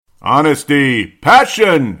Honesty,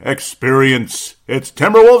 passion, experience. It's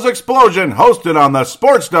Timberwolves Explosion, hosted on the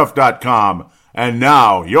sportstuff.com. And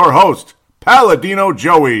now, your host, Paladino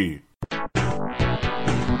Joey.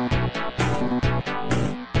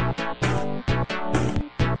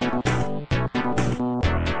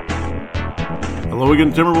 Hello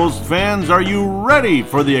again, Timberwolves fans. Are you ready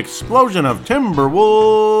for the explosion of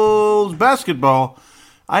Timberwolves basketball?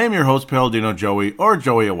 I am your host, Paladino Joey, or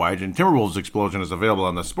Joey Awaj, and Timberwolves Explosion is available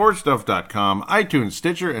on the sportstuff.com, iTunes,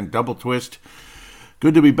 Stitcher, and Double Twist.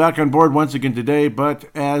 Good to be back on board once again today, but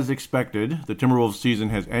as expected, the Timberwolves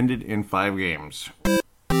season has ended in 5 games.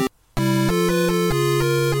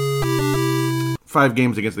 5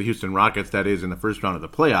 games against the Houston Rockets, that is, in the first round of the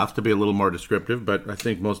playoffs, to be a little more descriptive, but I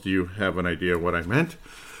think most of you have an idea of what I meant.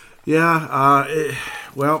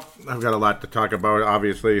 Well, I've got a lot to talk about,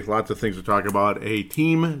 obviously. Lots of things to talk about. A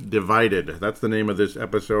team divided. That's the name of this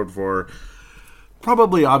episode for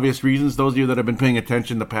probably obvious reasons. Those of you that have been paying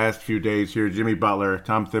attention the past few days here, Jimmy Butler,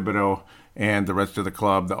 Tom Thibodeau, and the rest of the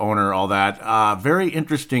club, the owner, all that. Very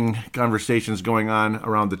interesting conversations going on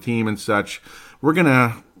around the team and such. We're going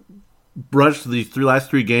to brush the last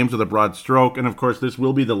 3 games with a broad stroke, and of course this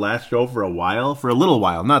will be the last show for a little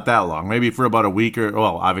while, not that long, maybe for about a week,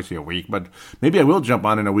 obviously a week, but maybe I will jump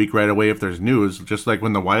on in a week right away if there's news, just like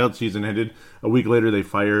when the Wild season ended. A week later they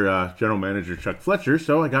fire general manager Chuck Fletcher,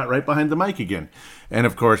 so I got right behind the mic again. And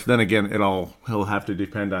of course, then again, it'll have to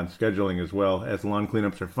depend on scheduling as well, as lawn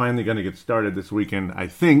cleanups are finally going to get started this weekend, I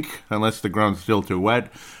think, unless the ground's still too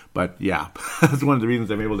wet. But yeah, that's one of the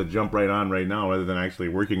reasons I'm able to jump right on right now rather than actually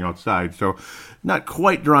working outside. So not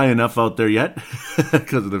quite dry enough out there yet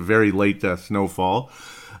because of the very late snowfall.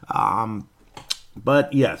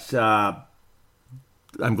 But yes, I'm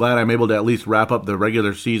glad I'm able to at least wrap up the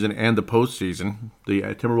regular season and the postseason, the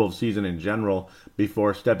Timberwolves season in general,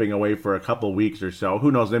 before stepping away for a couple weeks or so.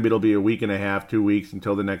 Who knows, maybe it'll be a week and a half, 2 weeks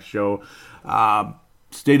until the next show.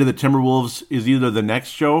 State of the Timberwolves is either the next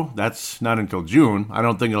show. That's not until June. I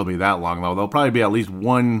don't think it'll be that long, though. There'll probably be at least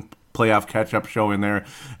one playoff catch-up show in there,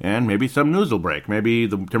 and maybe some news will break. Maybe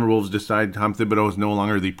the Timberwolves decide Tom Thibodeau is no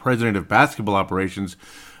longer the president of basketball operations,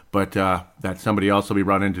 but that somebody else will be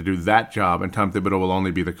brought in to do that job, and Tom Thibodeau will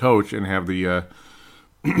only be the coach and have the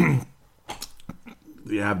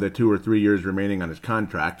you have the 2 or 3 years remaining on his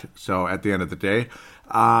contract. So at the end of the day,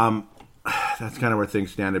 that's kind of where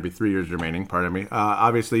things stand. It'd be 3 years remaining, pardon me.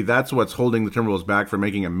 Obviously, that's what's holding the Timberwolves back from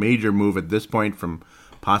making a major move at this point, from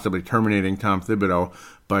possibly terminating Tom Thibodeau.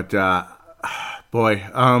 But,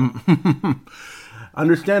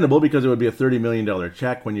 understandable, because it would be a $30 million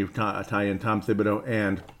check when you tie in Tom Thibodeau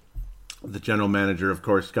and the general manager, of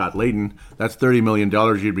course, Scott Layden. That's $30 million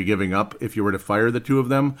you'd be giving up if you were to fire the two of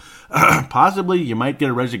them. Possibly you might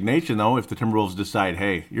get a resignation, though, if the Timberwolves decide,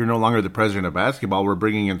 hey, you're no longer the president of basketball. We're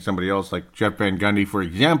bringing in somebody else, like Jeff Van Gundy, for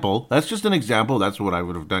example. That's just an example. That's what I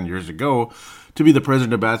would have done years ago, to be the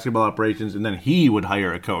president of basketball operations, and then he would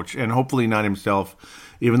hire a coach, and hopefully not himself.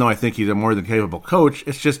 Even though I think he's a more than capable coach,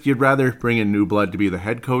 it's just you'd rather bring in new blood to be the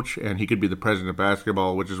head coach, and he could be the president of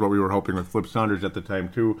basketball, which is what we were hoping with Flip Saunders at the time,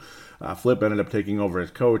 too. Flip ended up taking over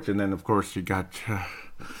as coach, and then, of course, he got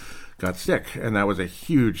sick, and that was a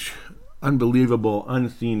huge, unbelievable,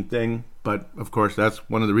 unseen thing. But, of course, that's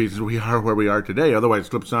one of the reasons we are where we are today. Otherwise,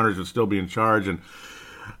 Flip Saunders would still be in charge of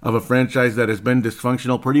a franchise that has been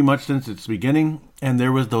dysfunctional pretty much since its beginning. And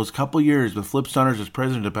there was those couple years with Flip Saunders as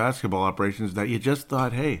president of basketball operations that you just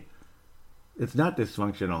thought, hey, it's not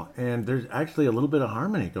dysfunctional, and there's actually a little bit of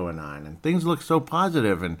harmony going on, and things look so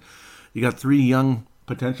positive, and you got 3 young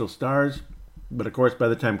potential stars. But of course, by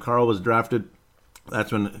the time Carl was drafted,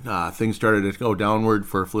 that's when things started to go downward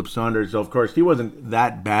for Flip Saunders. So of course, he wasn't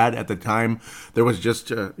that bad at the time. There was just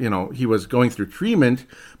he was going through treatment,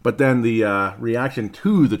 but then the reaction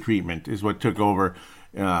to the treatment is what took over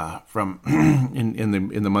from in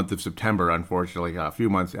the month of September. Unfortunately, a few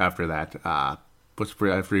months after that,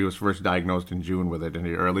 after he was first diagnosed in June with it,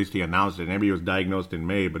 or at least he announced it. Maybe he was diagnosed in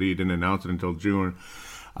May, but he didn't announce it until June.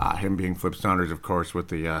 Him being Flip Saunders, of course, with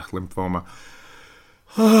the lymphoma.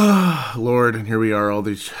 Lord, and here we are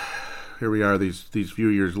these few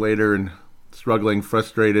years later, and struggling,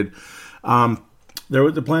 frustrated. There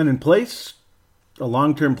was a plan in place, a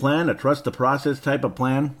long-term plan, a trust the process type of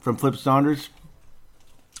plan from Flip Saunders,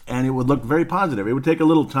 and it would look very positive. It would take a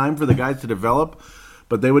little time for the guys to develop,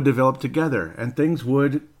 but they would develop together, and things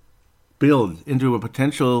would build into a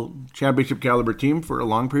potential championship caliber team for a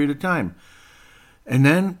long period of time. And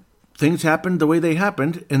then things happened the way they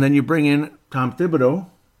happened, and then you bring in Tom Thibodeau,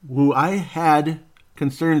 who I had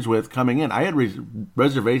concerns with coming in. I had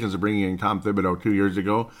reservations of bringing in Tom Thibodeau 2 years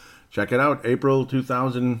ago. Check it out, April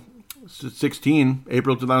 2000,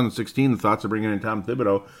 April 2016, the thoughts of bringing in Tom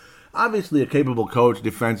Thibodeau. Obviously a capable coach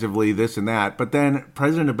defensively, this and that, but then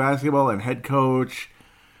president of basketball and head coach,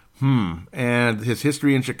 and his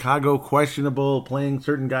history in Chicago, questionable, playing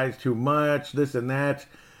certain guys too much, this and that,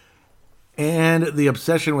 and the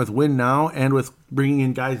obsession with win now and with bringing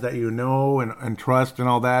in guys that you know and trust and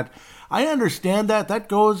all that. I understand that. That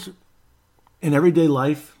goes in everyday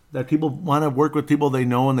life, that people want to work with people they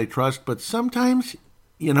know and they trust, but sometimes,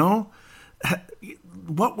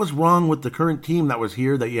 what was wrong with the current team that was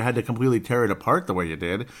here that you had to completely tear it apart the way you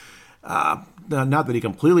did? Not that he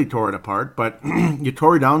completely tore it apart, but you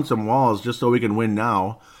tore down some walls just so we can win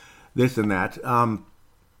now, this and that.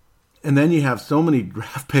 And then you have so many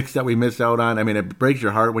draft picks that we miss out on. I mean, it breaks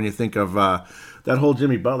your heart when you think of that whole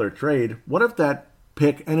Jimmy Butler trade. What if that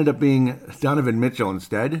pick ended up being Donovan Mitchell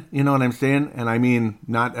instead? You know what I'm saying? And I mean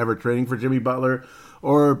not ever trading for Jimmy Butler,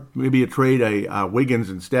 or maybe you trade a Wiggins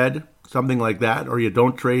instead, something like that, or you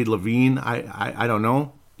don't trade LaVine. I don't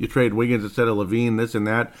know. You trade Wiggins instead of LaVine, this and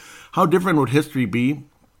that. How different would history be?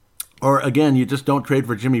 Or again, you just don't trade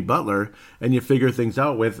for Jimmy Butler and you figure things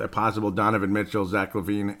out with a possible Donovan Mitchell, Zach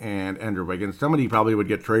LaVine, and Andrew Wiggins. Somebody probably would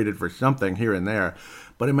get traded for something here and there.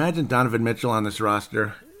 But imagine Donovan Mitchell on this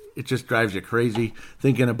roster. It just drives you crazy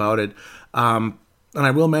thinking about it. And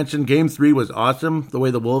I will mention Game 3 was awesome. The way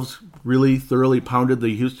the Wolves really thoroughly pounded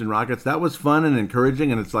the Houston Rockets. That was fun and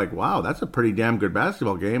encouraging. And it's like, wow, that's a pretty damn good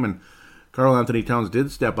basketball game. And Karl-Anthony Towns did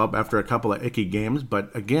step up after a couple of icky games.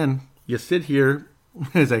 But again, you sit here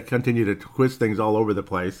as I continue to twist things all over the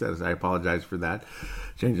place, as I apologize for that,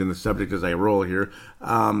 changing the subject as I roll here.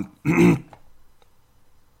 I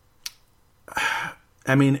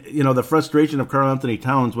mean, the frustration of Karl-Anthony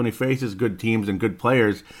Towns when he faces good teams and good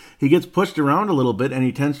players, he gets pushed around a little bit and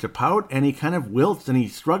he tends to pout and he kind of wilts and he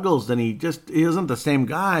struggles and he isn't the same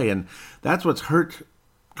guy. And that's what's hurt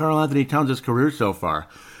Karl-Anthony Towns' career so far.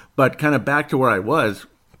 But kind of back to where I was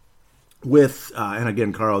with, and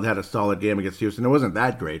again, Carl had a solid game against Houston. It wasn't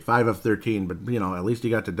that great, 5 of 13, but, at least he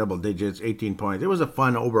got to double digits, 18 points. It was a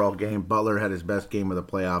fun overall game. Butler had his best game of the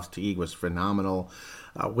playoffs. Teague was phenomenal.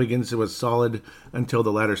 Wiggins was solid until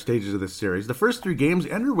the latter stages of this series. The first 3 games,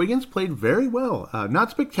 Andrew Wiggins played very well.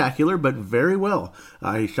 Not spectacular, but very well.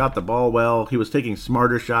 He shot the ball well. He was taking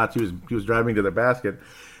smarter shots. He was driving to the basket.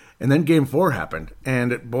 And then Game 4 happened.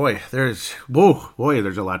 And boy, there's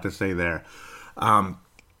a lot to say there.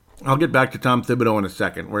 I'll get back to Tom Thibodeau in a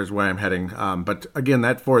second, where I'm heading. But again,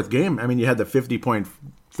 that fourth game, I mean, you had the 50-point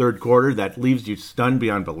third quarter that leaves you stunned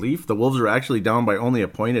beyond belief. The Wolves were actually down by only a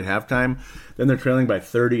point at halftime. Then they're trailing by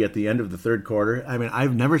 30 at the end of the third quarter. I mean,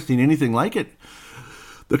 I've never seen anything like it.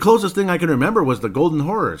 The closest thing I can remember was the Golden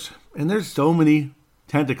Horrors. And there's so many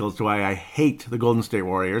tentacles to why I hate the Golden State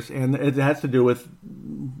Warriors. And it has to do with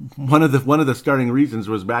one of the starting reasons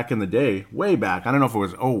was back in the day, way back. I don't know if it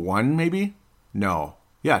was 01 maybe? No.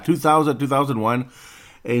 Yeah, 2000, 2001,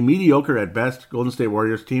 a mediocre at best Golden State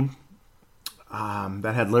Warriors team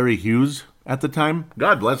that had Larry Hughes at the time.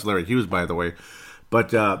 God bless Larry Hughes, by the way. But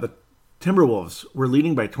the Timberwolves were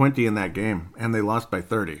leading by 20 in that game, and they lost by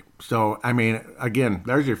 30. So, I mean, again,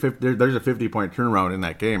 there's a 50-point turnaround in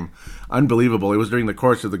that game. Unbelievable. It was during the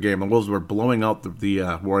course of the game. The Wolves were blowing out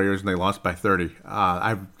the Warriors, and they lost by 30.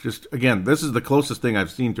 This is the closest thing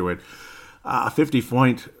I've seen to it. A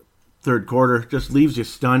 50-point third quarter just leaves you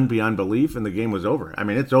stunned beyond belief, and the game was over. I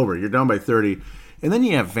mean, it's over. You're down by 30. And then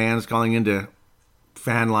you have fans calling into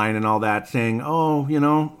fan line and all that, saying,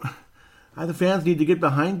 the fans need to get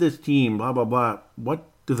behind this team, blah, blah, blah. What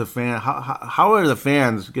do the fans, how are the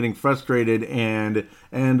fans getting frustrated and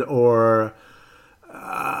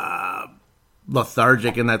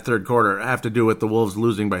lethargic in that third quarter have to do with the Wolves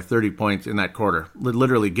losing by 30 points in that quarter?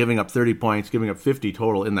 Literally giving up 30 points, giving up 50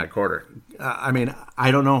 total in that quarter. I mean, I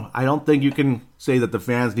don't know. I don't think you can say that the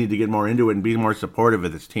fans need to get more into it and be more supportive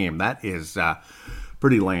of this team. That is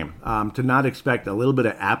pretty lame. To not expect a little bit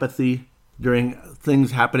of apathy during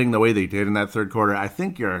things happening the way they did in that third quarter, I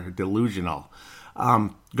think you're delusional.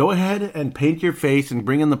 Go ahead and paint your face and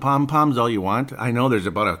bring in the pom-poms all you want. I know there's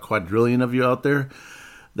about a quadrillion of you out there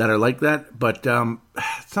that are like that, but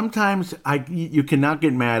sometimes you cannot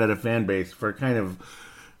get mad at a fan base for kind of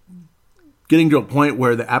getting to a point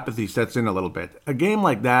where the apathy sets in a little bit. A game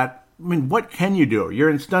like that, I mean, what can you do? You're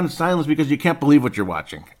in stunned silence because you can't believe what you're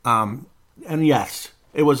watching. And yes,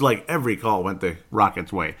 it was like every call went the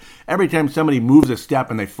Rockets' way. Every time somebody moves a step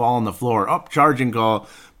and they fall on the floor, charging call.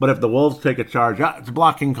 But if the Wolves take a charge, it's a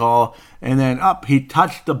blocking call. And then he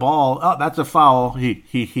touched the ball. That's a foul.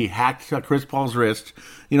 He hacked Chris Paul's wrist.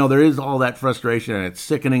 There is all that frustration, and it's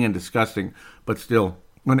sickening and disgusting. But still,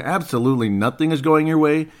 when absolutely nothing is going your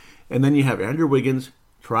way, and then you have Andrew Wiggins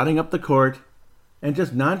trotting up the court, and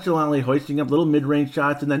just nonchalantly hoisting up little mid-range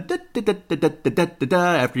shots, and then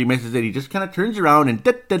after he misses it, he just kind of turns around and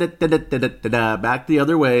back the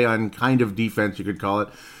other way on kind of defense, you could call it.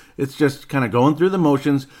 It's just kind of going through the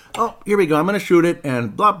motions. Oh, here we go. I'm going to shoot it,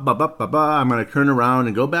 and blah, blah, blah, blah, blah. I'm going to turn around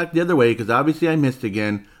and go back the other way because obviously I missed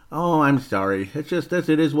again. Oh, I'm sorry. It's just this.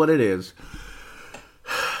 It is what it is.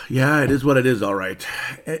 Yeah, it is what it is, all right.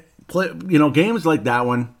 Games like that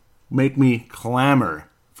one make me clamor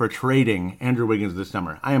for trading Andrew Wiggins this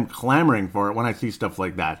summer. I am clamoring for it when I see stuff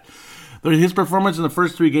like that. His performance in the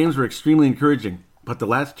first 3 games were extremely encouraging, but the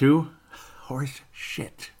last 2, horse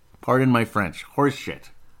shit. Pardon my French, horse shit.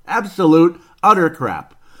 Absolute, utter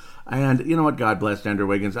crap. And you know what? God bless Andrew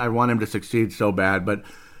Wiggins. I want him to succeed so bad, but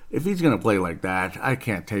if he's going to play like that, I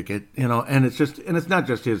can't take it. And it's not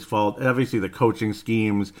just his fault. Obviously, the coaching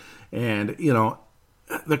schemes and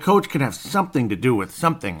the coach can have something to do with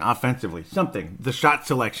something offensively, something, the shot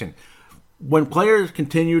selection. When players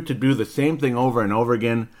continue to do the same thing over and over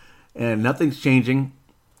again and nothing's changing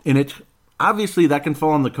in it, obviously that can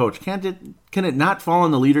fall on the coach. Can it not fall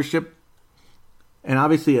on the leadership? And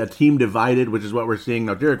obviously a team divided, which is what we're seeing.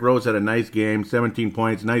 Now, Derrick Rose had a nice game, 17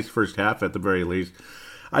 points, nice first half at the very least.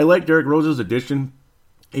 I like Derrick Rose's addition.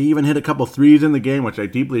 He even hit a couple threes in the game, which I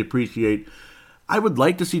deeply appreciate. I would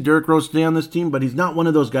like to see Derrick Rose stay on this team, but he's not one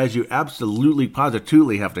of those guys you absolutely,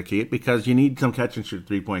 positively have to keep because you need some catch-and-shoot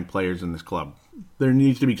three-point players in this club. There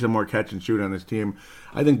needs to be some more catch-and-shoot on this team.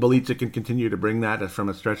 I think Bjelica can continue to bring that from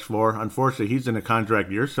a stretch floor. Unfortunately, he's in a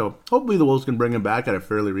contract year, so hopefully the Wolves can bring him back at a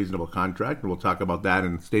fairly reasonable contract, and we'll talk about that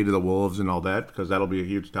and State of the Wolves and all that because that'll be a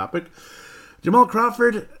huge topic. Jamal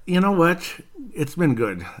Crawford, you know what? It's been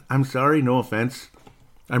good. I'm sorry, no offense.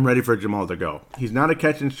 I'm ready for Jamal to go. He's not a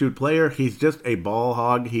catch-and-shoot player. He's just a ball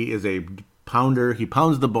hog. He is a pounder. He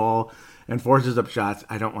pounds the ball and forces up shots.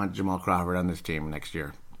 I don't want Jamal Crawford on this team next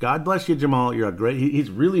year. God bless you, Jamal. You're a great... He's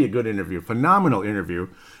really a good interview. Phenomenal interview.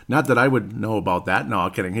 Not that I would know about that. No,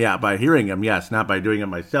 I'm kidding. Yeah, by hearing him, yes. Not by doing it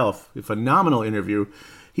myself. A phenomenal interview.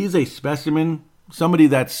 He's a specimen. Somebody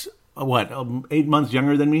that's, 8 months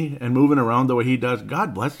younger than me and moving around the way he does.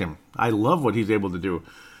 God bless him. I love what he's able to do.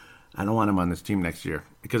 I don't want him on this team next year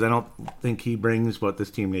because I don't think he brings what this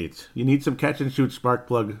team needs. You need some catch-and-shoot spark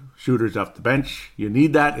plug shooters off the bench. You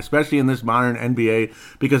need that, especially in this modern NBA,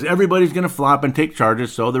 because everybody's going to flop and take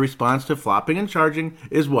charges, so the response to flopping and charging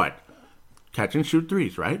is what? Catch-and-shoot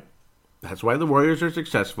threes, right? That's why the Warriors are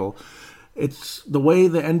successful. It's the way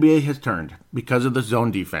the NBA has turned because of the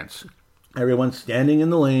zone defense. Everyone's standing in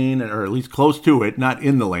the lane, or at least close to it, not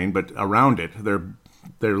in the lane, but around it.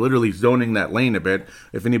 They're literally zoning that lane a bit.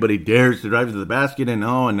 If anybody dares to drive to the basket and,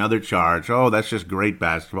 another charge. Oh, that's just great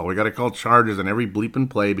basketball. We got to call charges on every bleeping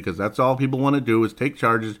play because that's all people want to do is take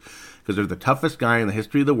charges because they're the toughest guy in the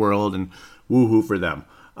history of the world and woohoo for them.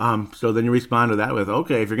 So then you respond to that with,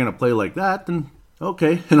 okay, if you're going to play like that, then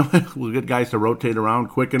okay. We'll get guys to rotate around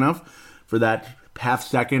quick enough for that half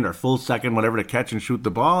second or full second, whatever, to catch and shoot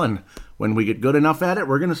the ball. And when we get good enough at it,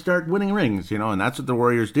 we're going to start winning rings, and that's what the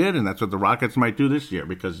Warriors did, and that's what the Rockets might do this year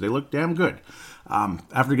because they look damn good.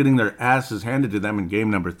 After getting their asses handed to them in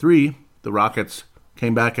game number 3, the Rockets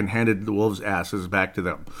came back and handed the Wolves' asses back to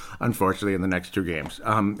them, unfortunately, in the next 2 games.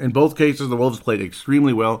 In both cases, the Wolves played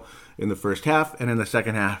extremely well in the first half, and in the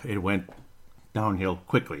second half, it went downhill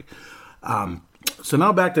quickly. So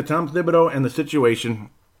now back to Tom Thibodeau and the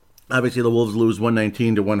situation. Obviously, the Wolves lose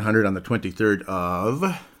 119-100 on the 23rd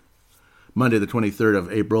of Monday, the 23rd of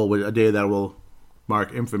April, a day that will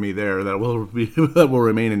mark infamy there, that will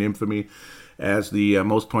remain in infamy as the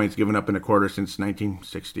most points given up in a quarter since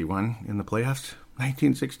 1961 in the playoffs.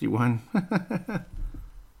 1961.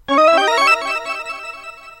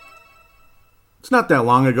 It's not that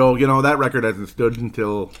long ago. That record hasn't stood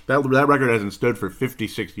that record hasn't stood for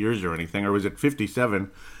 56 years or anything, or was it 57?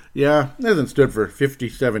 Yeah, it hasn't stood for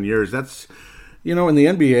 57 years. That's, in the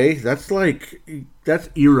NBA, that's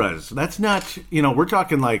eras. That's not, we're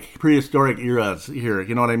talking like prehistoric eras here.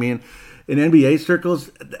 You know what I mean? In NBA circles,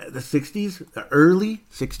 the 60s, the early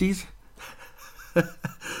 60s,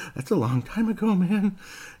 that's a long time ago, man.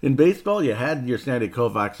 In baseball, you had your Sandy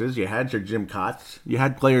Koufaxes, you had your Jim Kotts, you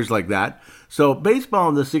had players like that. So baseball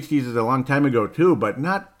in the 60s is a long time ago too, but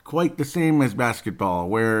not quite the same as basketball,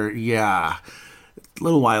 where, just a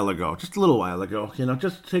little while ago. Just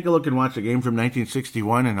take a look and watch a game from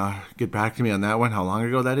 1961 and get back to me on that one, how long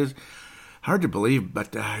ago that is. Hard to believe,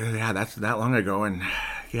 but that's that long ago. And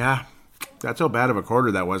that's how bad of a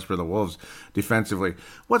quarter that was for the Wolves defensively.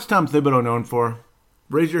 What's Tom Thibodeau known for?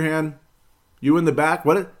 Raise your hand. You in the back.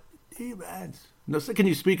 What? Defense. No, can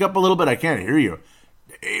you speak up a little bit? I can't hear you.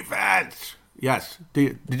 Defense. Yes.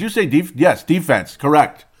 Did you say yes, defense.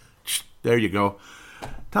 Correct. There you go.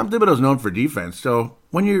 Tom Thibodeau's known for defense. So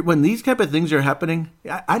when these type of things are happening,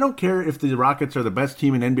 I don't care if the Rockets are the best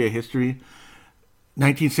team in NBA history.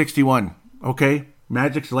 1961, okay?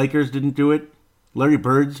 Magic's Lakers didn't do it. Larry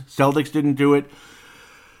Bird's Celtics didn't do it.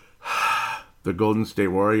 The Golden State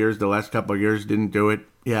Warriors the last couple of years didn't do it.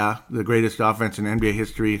 Yeah, the greatest offense in NBA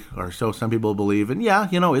history, or so some people believe. And yeah,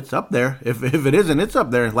 it's up there. If it isn't, it's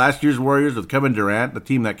up there. Last year's Warriors with Kevin Durant, the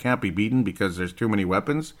team that can't be beaten because there's too many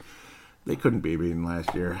weapons. They couldn't be beaten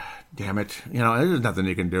last year. Damn it. There's nothing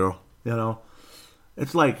you can do.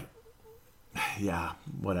 It's like, yeah,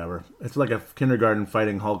 whatever. It's like a kindergarten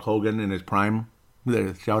fighting Hulk Hogan in his prime.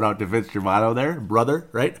 Shout out to Vince Germano there, brother,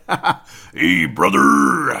 right? Hey,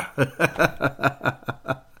 brother!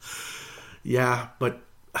 Yeah, but,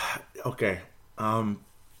 okay.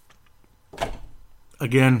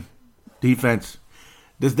 Again, defense.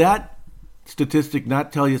 Does that statistic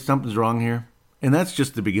not tell you something's wrong here? And that's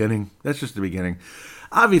just the beginning.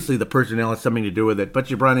 Obviously, the personnel has something to do with it, but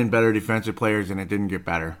you brought in better defensive players and it didn't get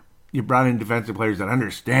better. You brought in defensive players that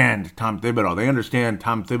understand Tom Thibodeau. They understand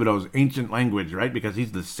Tom Thibodeau's ancient language, right? Because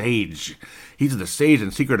he's the sage. He's the sage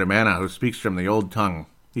and secret of mana who speaks from the old tongue.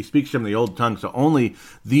 He speaks from the old tongue, so only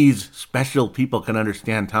these special people can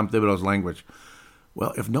understand Tom Thibodeau's language.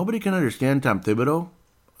 Well, if nobody can understand Tom Thibodeau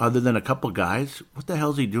other than a couple guys, what the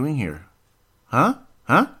hell is he doing here? Huh?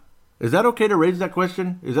 Is that okay to raise that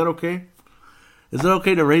question? Is that okay? Is it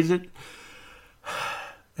okay to raise it?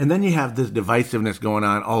 And then you have this divisiveness going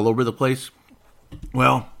on all over the place.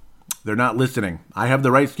 Well, they're not listening. I have the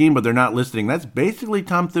right scheme, but they're not listening. That's basically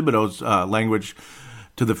Tom Thibodeau's language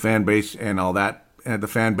to the fan base and all that. And the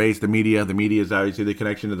fan base, the media is obviously the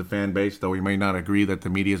connection to the fan base, though we may not agree that the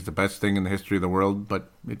media is the best thing in the history of the world, but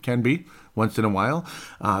it can be once in a while,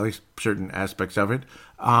 at least certain aspects of it.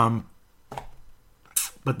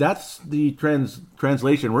 But that's the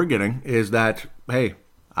translation we're getting is that, hey,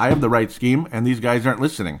 I have the right scheme, and these guys aren't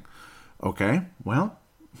listening. Okay, well,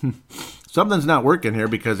 something's not working here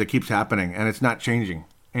because it keeps happening, and it's not changing.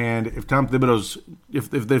 And if Tom Thibodeau's,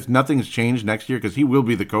 if nothing's changed next year, because he will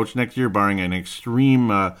be the coach next year, barring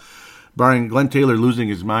Glenn Taylor losing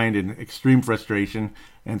his mind in extreme frustration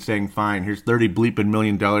and saying, fine, here's $30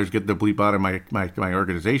 million, get the bleep out of my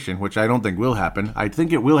organization, which I don't think will happen. I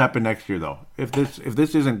think it will happen next year, though. If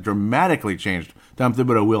this isn't dramatically changed, Tom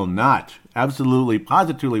Thibodeau will not, absolutely,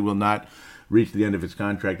 positively will not reach the end of his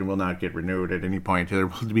contract and will not get renewed at any point. There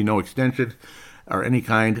will be no extension or any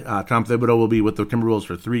kind. Tom Thibodeau will be with the Timberwolves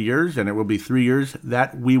for 3 years, and it will be 3 years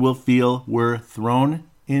that we will feel were thrown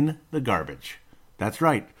in the garbage. That's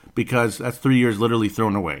right, because that's 3 years literally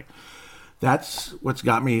thrown away. That's what's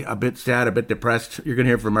got me a bit sad, a bit depressed. You're going to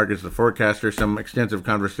hear from Marcus the Forecaster, some extensive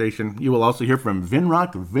conversation. You will also hear from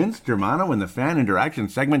Vinrock Vince Germano in the fan interaction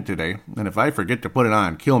segment today. And if I forget to put it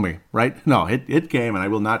on, kill me, right? No, it came and I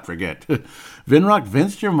will not forget. Vinrock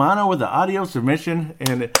Vince Germano with the audio submission.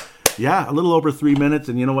 And yeah, a little over 3 minutes.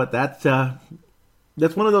 And you know what? That's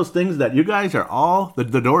one of those things that you guys are all, the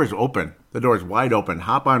door is open. The door is wide open.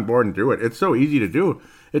 Hop on board and do it. It's so easy to do.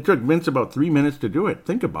 It took Vince about 3 minutes to do it.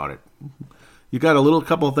 Think about it. You got a little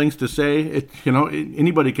couple of things to say.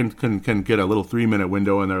 Anybody can get a little 3 minute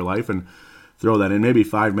window in their life and throw that in. Maybe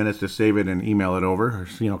 5 minutes to save it and email it over,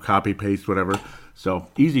 or copy paste whatever. So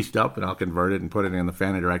easy stuff, and I'll convert it and put it in the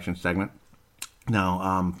fan interaction segment.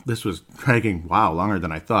 Now this was dragging longer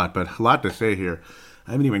than I thought, but a lot to say here.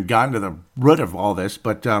 I haven't even gotten to the root of all this,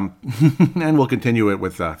 but and we'll continue it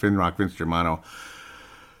with Vinrock Vince Germano.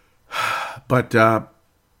 But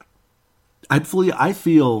I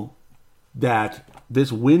feel that this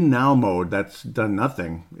win now mode that's done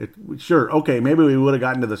nothing. Sure, okay, maybe we would have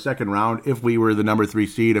gotten to the second round if we were the number 3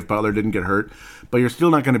 seed, if Butler didn't get hurt, but you're still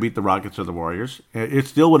not going to beat the Rockets or the Warriors. It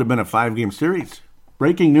still would have been a 5-game series.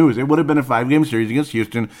 Breaking news, it would have been a 5-game series against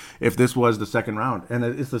Houston if this was the second round. And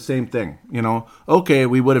it's the same thing, Okay,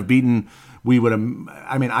 we would have beaten,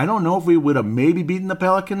 I don't know if we would have maybe beaten the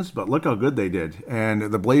Pelicans, but look how good they did.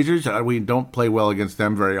 And the Blazers, we don't play well against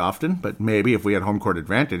them very often, but maybe if we had home court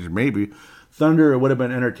advantage, maybe. Thunder, it would have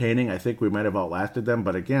been entertaining. I think we might have outlasted them.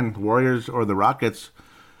 But again, Warriors or the Rockets,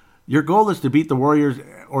 your goal is to beat the Warriors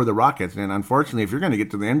or the Rockets. And unfortunately, if you're going to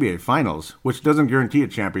get to the NBA Finals, which doesn't guarantee a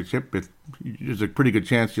championship, there's a pretty good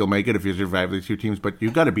chance you'll make it if you survive these two teams. But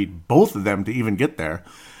you've got to beat both of them to even get there,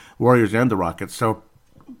 Warriors and the Rockets. So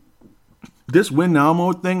this win now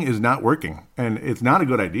mode thing is not working, and it's not a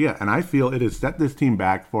good idea. And I feel it has set this team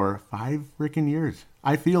back for 5 freaking years.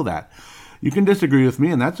 I feel that. You can disagree with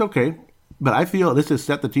me, and that's okay. But I feel this has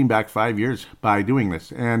set the team back 5 years by doing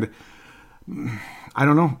this. And I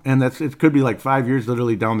don't know, and it could be like 5 years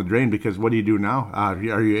literally down the drain, because what do you do now? Are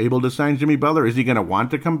you able to sign Jimmy Butler? Is he going to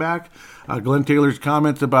want to come back? Glenn Taylor's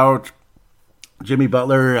comments about Jimmy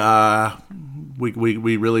Butler,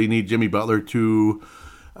 we really need Jimmy Butler to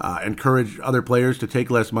encourage other players to take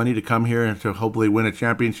less money to come here and to hopefully win a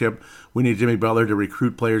championship. We need Jimmy Butler to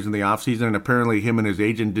recruit players in the offseason, and apparently him and his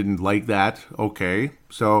agent didn't like that. Okay,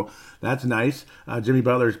 so that's nice. Jimmy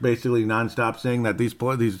Butler's basically nonstop saying that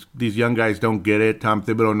these young guys don't get it. Tom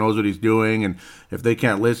Thibodeau knows what he's doing, and if they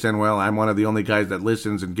can't listen, well, I'm one of the only guys that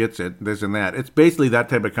listens and gets it, this and that. It's basically that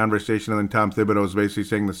type of conversation, and then Tom Thibodeau is basically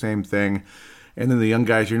saying the same thing. And then the young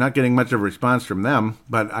guys, you're not getting much of a response from them,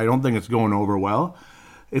 but I don't think it's going over well.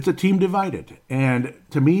 It's a team divided. And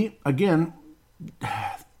to me, again,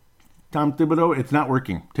 Tom Thibodeau, it's not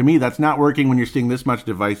working. To me, that's not working when you're seeing this much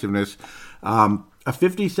divisiveness. A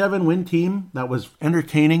 57-win team that was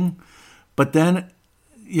entertaining, but then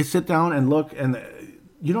you sit down and look, and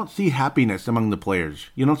you don't see happiness among the players.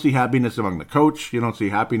 You don't see happiness among the coach. You don't see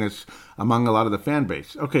happiness among a lot of the fan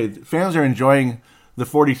base. Okay, fans are enjoying the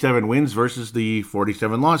 47 wins versus the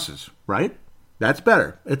 47 losses, right? That's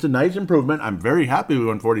better. It's a nice improvement. I'm very happy we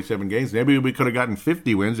won 47 games. Maybe we could have gotten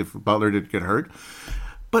 50 wins if Butler didn't get hurt.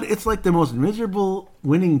 But it's like the most miserable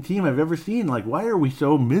winning team I've ever seen. Like, why are we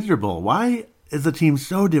so miserable? Why is the team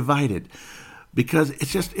so divided? Because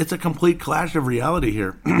it's a complete clash of reality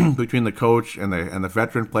here between the coach and the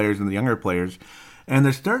veteran players and the younger players. And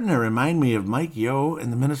they're starting to remind me of Mike Yeo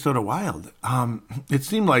and the Minnesota Wild. It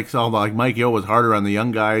seemed like Mike Yeo was harder on the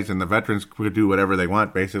young guys, and the veterans could do whatever they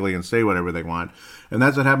want, basically, and say whatever they want. And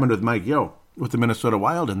that's what happened with Mike Yeo, with the Minnesota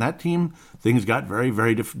Wild. And that team, things got very,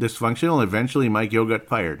 very dysfunctional. Eventually, Mike Yeo got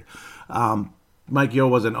fired. Mike Yeo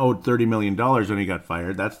wasn't owed $30 million when he got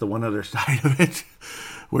fired. That's the one other side of it,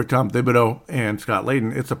 where Tom Thibodeau and Scott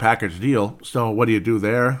Layden, it's a package deal. So what do you do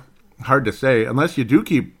there? Hard to say, unless you do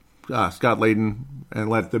keep Scott Layden and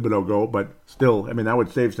let Thibodeau go, but still, I mean, that would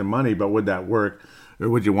save some money, but would that work? Or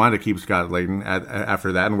would you want to keep Scott Layden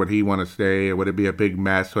after that, and would he want to stay? Or would it be a big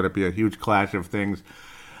mess? Would it be a huge clash of things?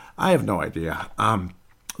 I have no idea.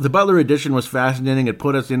 The Butler addition was fascinating. It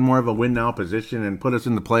put us in more of a win-now position and put us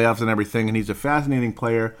in the playoffs and everything, and he's a fascinating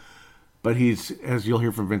player, but he's, as you'll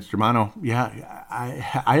hear from Vince Germano, yeah,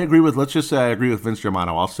 I agree with, let's just say I agree with Vince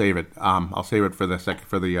Germano. I'll save it. I'll save it for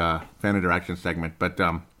the fan interaction segment, but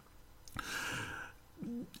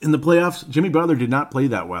in the playoffs, Jimmy Butler did not play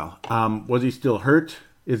that well. Was he still hurt?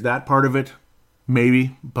 Is that part of it?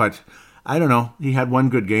 Maybe, but I don't know. He had one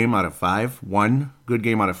good game out of five. One good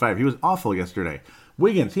game out of five. He was awful yesterday.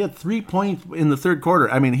 Wiggins, he had 3 points in the third quarter.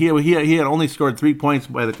 I mean, he had only scored 3 points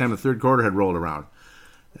by the time the third quarter had rolled around.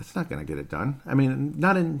 That's not going to get it done. I mean,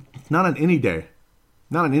 not on any day.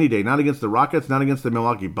 Not on any day. Not against the Rockets, not against the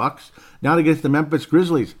Milwaukee Bucks, not against the Memphis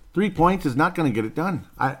Grizzlies. 3 points is not going to get it done.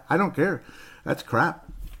 I don't care. That's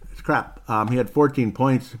crap. It's crap. He had 14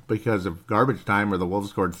 points because of garbage time, where the Wolves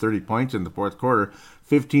scored 30 points in the fourth quarter,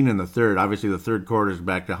 15 in the third. Obviously, the third quarter is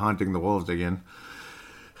back to haunting the Wolves again.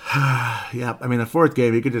 Yeah, I mean, the fourth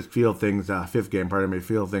game, you could just feel things, fifth game,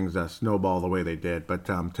 feel things snowball the way they did. But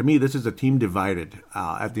to me, this is a team divided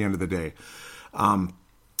at the end of the day. And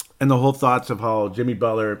the whole thoughts of how Jimmy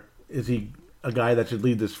Butler, is he a guy that should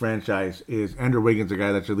lead this franchise? Is Andrew Wiggins a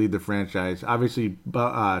guy that should lead the franchise? Obviously,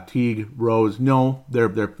 Teague, Rose, no, they're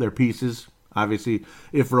pieces. Obviously,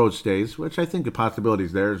 if Rose stays, which I think the possibility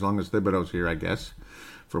is there as long as Thibodeau's here, I guess,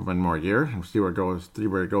 for one more year. We'll see where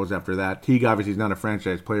it goes after that. Teague, obviously, is not a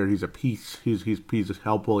franchise player. He's a piece. He's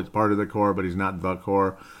helpful. He's part of the core, but he's not the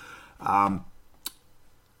core.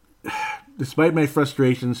 Despite my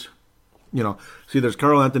frustrations, there's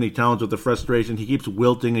Karl Anthony Towns with the frustration. He keeps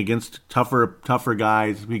wilting against tougher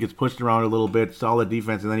guys. He gets pushed around a little bit, solid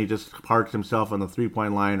defense, and then he just parks himself on the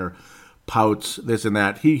three-point line or pouts, this and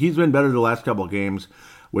that. He's been better the last couple of games,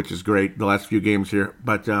 which is great, the last few games here.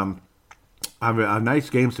 But a nice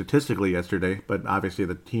game statistically yesterday, but obviously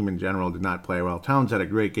the team in general did not play well. Towns had a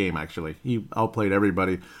great game, actually. He outplayed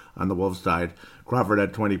everybody on the Wolves side. Crawford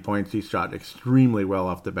had 20 points. He shot extremely well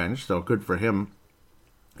off the bench, so good for him.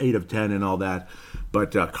 8 of 10 and all that.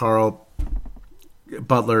 But Karl,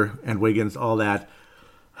 Butler, and Wiggins, all that.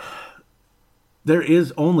 There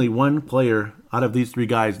is only one player out of these three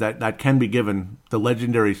guys that can be given the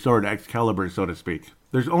legendary sword Excalibur, so to speak.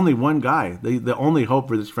 There's only one guy. The only hope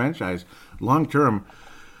for this franchise, long term,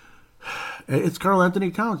 it's Karl Anthony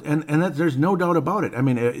Towns. And there's no doubt about it. I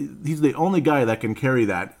mean, he's the only guy that can carry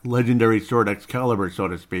that legendary sword Excalibur, so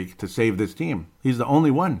to speak, to save this team. He's the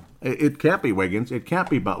only one. It can't be Wiggins. It can't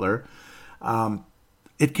be Butler.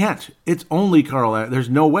 It can't. It's only Karl. There's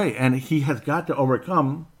no way. And he has got to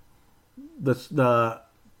overcome the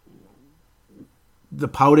the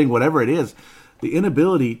pouting, whatever it is, the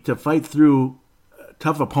inability to fight through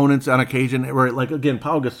tough opponents on occasion. Where, like, again,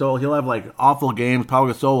 Pau Gasol, he'll have like awful games. Pau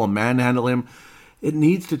Gasol will manhandle him. It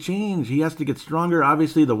needs to change. He has to get stronger.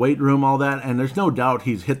 Obviously, the weight room, all that, and there's no doubt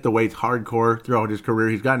he's hit the weights hardcore throughout his career.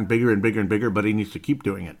 He's gotten bigger and bigger and bigger, but he needs to keep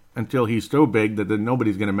doing it until he's so big that then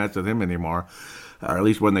nobody's going to mess with him anymore. Or at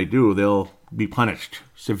least when they do, they'll be punished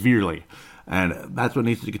severely. And that's what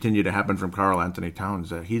needs to continue to happen from Karl Anthony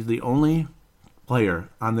Towns. He's the only player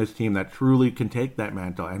on this team that truly can take that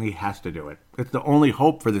mantle, and he has to do it. It's the only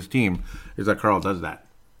hope for this team is that Karl does that.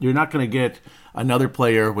 You're not going to get another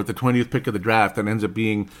player with the 20th pick of the draft that ends up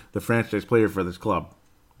being the franchise player for this club,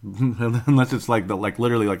 unless it's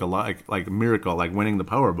literally like a miracle, like winning the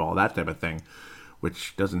Powerball, that type of thing,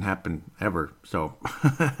 which doesn't happen ever. So,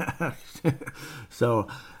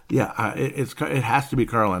 it has to be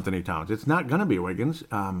Karl Anthony Towns. It's not going to be Wiggins.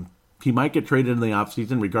 He might get traded in the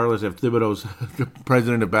offseason, regardless if Thibodeau's the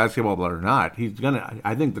president of basketball or not.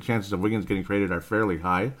 I think the chances of Wiggins getting traded are fairly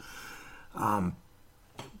high.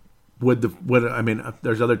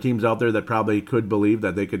 There's other teams out there that probably could believe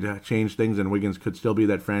that they could change things and Wiggins could still be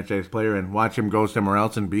that franchise player and watch him go somewhere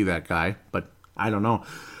else and be that guy. But I don't know.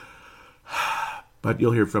 But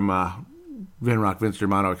you'll hear from Vince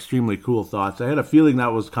Germano, extremely cool thoughts. I had a feeling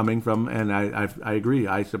that was coming from, and I agree.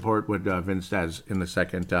 I support what Vince says in the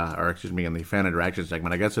second, in the fan interaction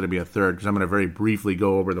segment. I guess it'll be a third because I'm going to very briefly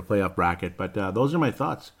go over the playoff bracket. But those are my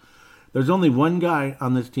thoughts. There's only one guy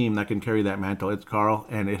on this team that can carry that mantle. It's Karl,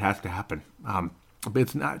 and it has to happen.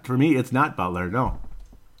 It's not, for me, it's not Butler, no.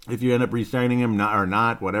 If you end up re-signing him or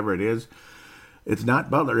not, whatever it is, it's not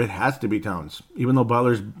Butler. It has to be Towns. Even though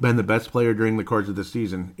Butler's been the best player during the course of the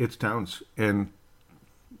season, it's Towns. And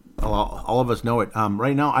all of us know it.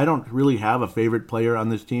 Right now, I don't really have a favorite player on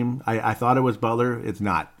this team. I thought it was Butler. It's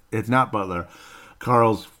not. It's not Butler.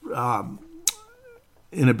 Karl's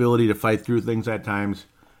inability to fight through things at times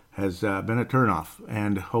has been a turnoff,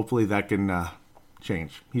 and hopefully that can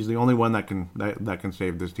change. He's the only one that can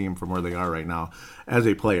save this team from where they are right now as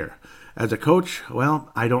a player. As a coach,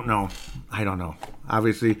 well, I don't know.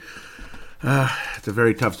 Obviously, it's a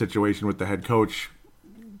very tough situation with the head coach.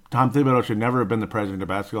 Tom Thibodeau should never have been the president of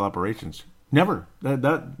basketball operations. Never.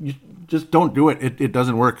 You just don't do it. It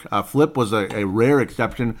doesn't work. Flip was a rare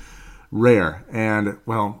exception. Rare. And,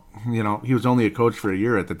 well, he was only a coach for a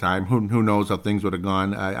year at the time. Who knows how things would have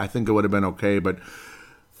gone. I think it would have been okay, but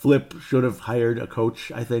Flip should have hired a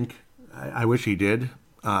coach, I think. I wish he did.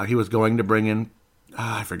 He was going to bring in,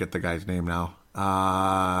 I forget the guy's name now.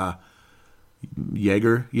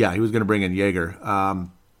 Jaeger? Yeah, he was going to bring in Jaeger.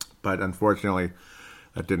 But unfortunately,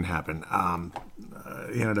 that didn't happen.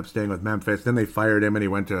 He ended up staying with Memphis. Then they fired him and he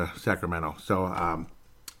went to Sacramento. So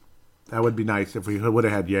that would be nice if we would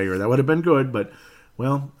have had Jaeger. That would have been good, but,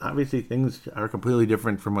 well, obviously things are completely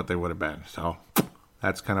different from what they would have been. So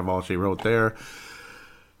that's kind of all she wrote there.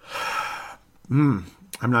 I'm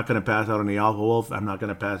not going to pass out any Alpha Wolf. I'm not going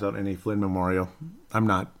to pass out any Flynn Memorial. I'm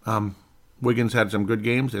not. Wiggins had some good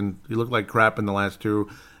games, and he looked like crap in the last two.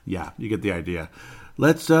 Yeah, you get the idea.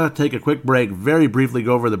 Let's take a quick break, very briefly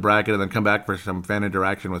go over the bracket, and then come back for some fan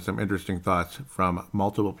interaction with some interesting thoughts from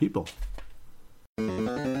multiple people.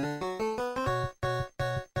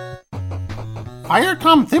 Fire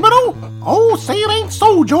Tom Thibodeau? Oh, say it ain't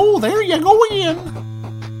so, Joe. There you go again.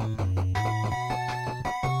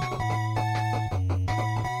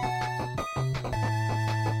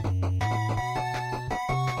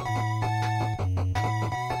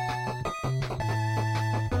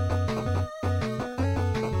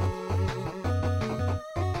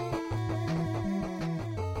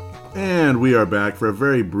 And we are back for a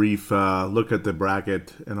very brief look at the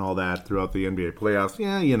bracket and all that throughout the NBA playoffs.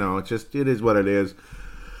 Yeah, it is what it is.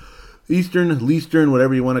 Eastern,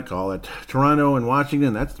 whatever you want to call it. Toronto and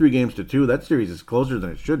Washington, that's 3-2. That series is closer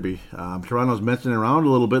than it should be. Toronto's messing around a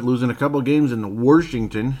little bit, losing a couple games in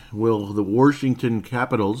Washington. Will the Washington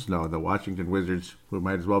Capitals, no, the Washington Wizards, who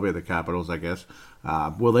might as well be the Capitals, I guess,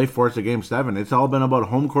 will they force a Game 7? It's all been about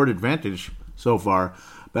home court advantage so far.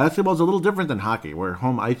 Basketball's a little different than hockey, where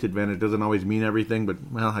home ice advantage doesn't always mean everything, but,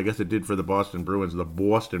 well, I guess it did for the Boston Bruins. The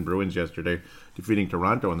Boston Bruins yesterday defeating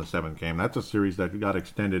Toronto in the 7th game. That's a series that got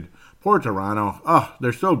extended. Poor Toronto. Oh,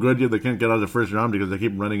 they're so good they can't get out of the first round because they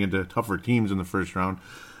keep running into tougher teams in the first round.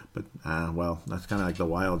 But, well, that's kind of like the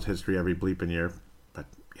Wild's history every bleeping year. But,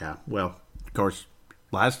 yeah, well, of course,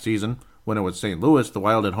 last season, when it was St. Louis, the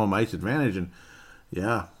Wild had home ice advantage, and,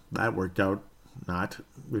 yeah, that worked out not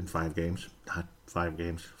in 5 games. Not 5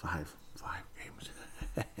 games. 5 games.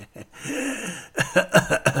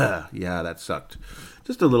 Yeah, that sucked.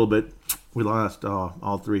 Just a little bit. We lost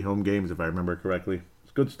all 3 home games, if I remember correctly.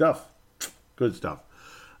 It's good stuff. Good stuff.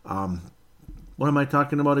 What am I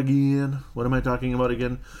talking about again?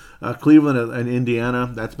 Cleveland and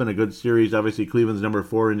Indiana. That's been a good series. Obviously, Cleveland's number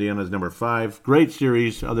 4, Indiana's number 5. Great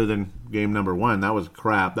series, other than game number 1. That was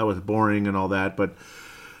crap. That was boring and all that. But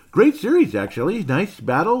great series, actually. Nice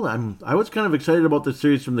battle. I was kind of excited about the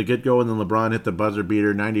series from the get-go, and then LeBron hit the buzzer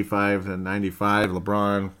beater, 95-95.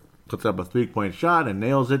 LeBron puts up a 3-point shot and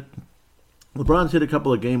nails it. LeBron's hit a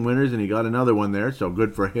couple of game winners, and he got another one there, so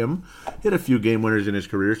good for him. Hit a few game winners in his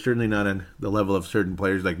career, certainly not on the level of certain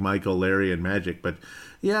players like Michael, Larry, and Magic, but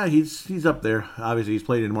yeah, he's up there. Obviously, he's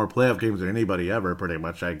played in more playoff games than anybody ever, pretty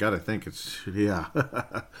much. I gotta think yeah.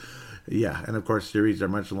 Yeah, and of course, series are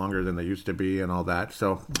much longer than they used to be and all that,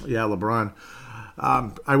 so yeah, LeBron.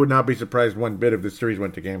 I would not be surprised one bit if this series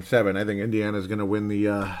went to Game 7. I think Indiana's going to win the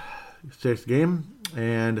 6th game,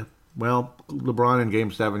 and well, LeBron in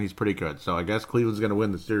Game 7, he's pretty good. So I guess Cleveland's going to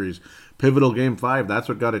win the series. Pivotal Game 5, that's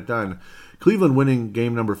what got it done. Cleveland winning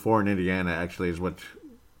Game number 4 in Indiana actually is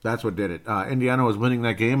that's what did it. Indiana was winning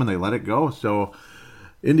that game and they let it go. So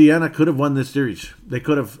Indiana could have won this series. They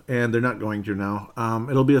could have, and they're not going to now.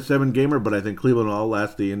 It'll be a 7-gamer, but I think Cleveland will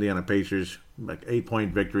outlast the Indiana Pacers, like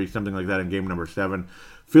 8-point victory, something like that in Game number 7.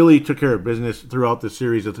 Philly took care of business throughout the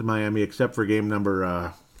series with Miami, except for game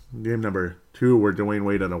number 2, where Dwayne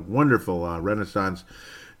Wade had a wonderful renaissance.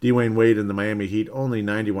 Dwayne Wade and the Miami Heat only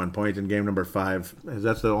 91 points in game number 5. As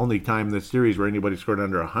that's the only time this series where anybody scored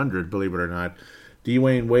under 100, believe it or not.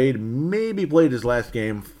 Dwayne Wade maybe played his last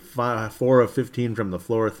game, 4 of 15 from the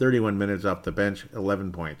floor, 31 minutes off the bench,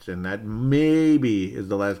 11 points. And that maybe is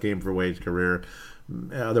the last game for Wade's career.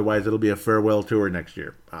 Otherwise, it'll be a farewell tour next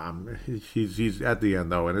year. He's at the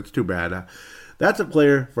end, though, and it's too bad. That's a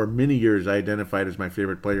player for many years I identified as my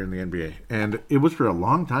favorite player in the NBA. And it was for a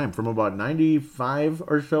long time, from about 95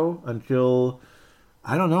 or so until,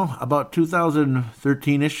 I don't know, about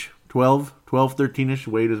 2013-ish, 13-ish.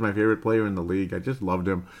 Wade is my favorite player in the league. I just loved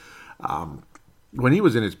him. When he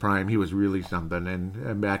was in his prime, he was really something.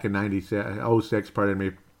 And back in 06, pardon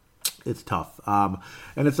me, it's tough. And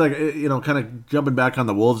it's like, kind of jumping back on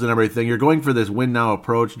the Wolves and everything. You're going for this win-now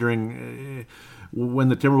approach during when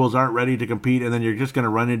the Timberwolves aren't ready to compete, and then you're just going to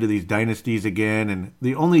run into these dynasties again. And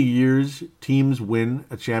the only years teams win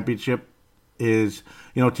a championship is,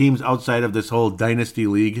 teams outside of this whole dynasty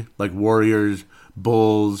league, like Warriors,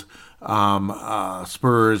 Bulls,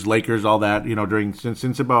 Spurs, Lakers, all that, since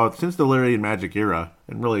the Larry and Magic era.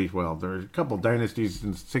 And really, well, there's a couple dynasties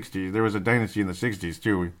in the 60s. There was a dynasty in the 60s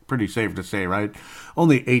too. Pretty safe to say, right?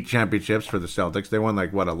 Only 8 championships for the Celtics. They won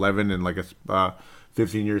 11 in a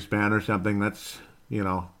 15-year span or something. That's,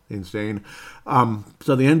 insane.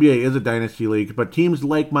 So the NBA is a dynasty league, but teams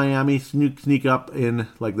like Miami sneak up in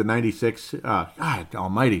the 96, God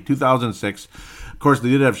almighty, 2006. Of course, they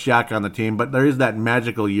did have Shaq on the team, but there is that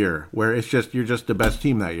magical year where you're just the best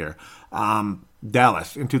team that year.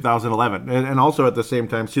 Dallas in 2011. And also at the same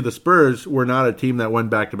time, the Spurs were not a team that won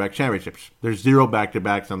back-to-back championships. There's 0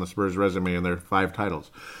 back-to-backs on the Spurs resume and their 5 titles.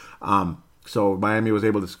 So Miami was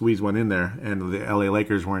able to squeeze one in there, and the LA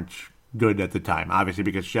Lakers weren't good at the time, obviously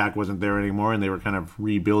because Shaq wasn't there anymore, and they were kind of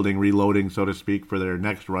reloading, so to speak, for their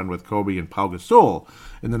next run with Kobe and Pau Gasol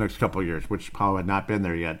in the next couple of years, which Pau had not been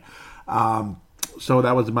there yet. So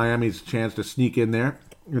that was Miami's chance to sneak in there.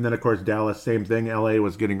 And then, of course, Dallas, same thing. LA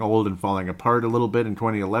was getting old and falling apart a little bit in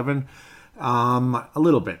 2011. A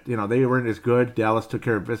little bit. They weren't as good. Dallas took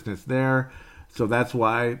care of business there. So that's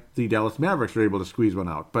why the Dallas Mavericks were able to squeeze one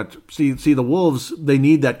out. But see, the Wolves, they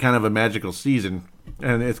need that kind of a magical season.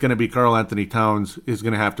 And it's going to be Karl Anthony Towns is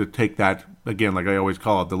going to have to take that, again, like I always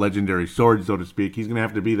call it, the legendary sword, so to speak. He's going to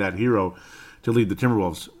have to be that hero to lead the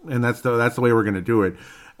Timberwolves. And that's the way we're going to do it.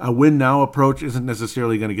 A win-now approach isn't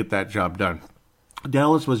necessarily going to get that job done.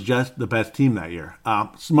 Dallas was just the best team that year.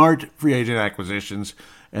 Smart free agent acquisitions,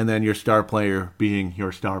 and then your star player being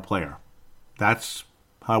your star player. That's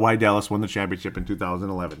why Dallas won the championship in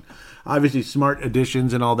 2011. Obviously, smart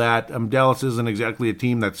additions and all that. Dallas wasn't exactly a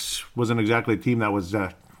team that was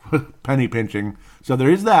penny pinching. So there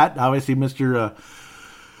is that. Obviously, Mr.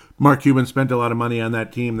 Mark Cuban spent a lot of money on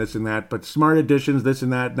that team, this and that. But smart additions, this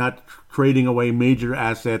and that, not trading away major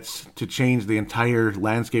assets to change the entire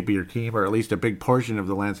landscape of your team, or at least a big portion of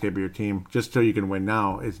the landscape of your team, just so you can win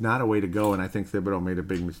now, is not a way to go. And I think Thibodeau made a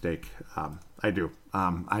big mistake. I do.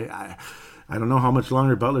 I don't know how much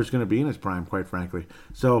longer Butler's going to be in his prime, quite frankly.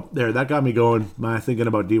 So that got me going, thinking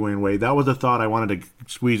about Dwayne Wade. That was a thought I wanted to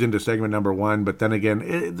squeeze into segment number 1, but then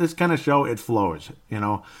again, this kind of show, it flows,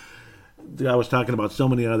 I was talking about so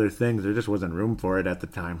many other things. There just wasn't room for it at the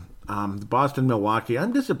time. Boston, Milwaukee.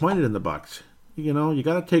 I'm disappointed in the Bucks. You know, you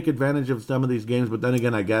got to take advantage of some of these games, but then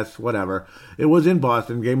again, I guess, whatever. It was in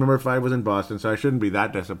Boston. Game number 5 was in Boston, so I shouldn't be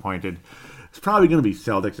that disappointed. It's probably going to be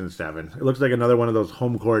Celtics in 7. It looks like another one of those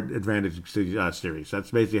home court advantage series.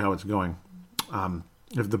 That's basically how it's going.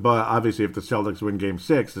 Obviously, if the Celtics win Game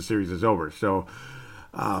 6, the series is over. So,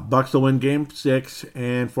 Bucks will win Game 6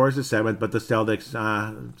 and force the 7th, but the Celtics,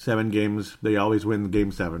 7 games, they always win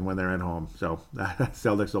Game 7 when they're at home. So,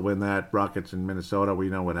 Celtics will win that. Rockets in Minnesota, we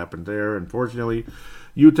know what happened there. Unfortunately,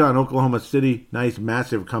 Utah and Oklahoma City, nice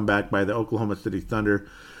massive comeback by the Oklahoma City Thunder.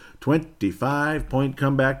 25-point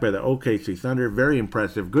comeback by the OKC Thunder. Very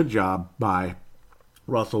impressive. Good job by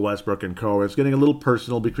Russell Westbrook and co. It's getting a little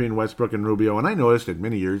personal between Westbrook and Rubio, and I noticed it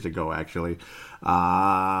many years ago, actually.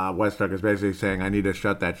 Westbrook is basically saying, I need to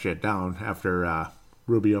shut that shit down after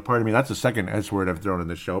Rubio. Pardon me, that's the second S word I've thrown in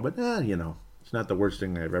this show, but, it's not the worst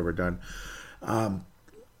thing I've ever done.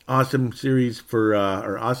 Awesome series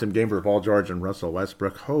or awesome game for Paul George and Russell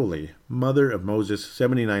Westbrook. Holy mother of Moses,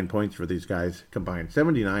 79 points for these guys combined.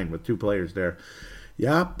 79 with 2 players there.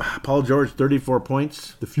 Yeah, Paul George, 34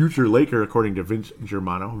 points. The future Laker, according to Vince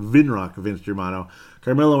Germano.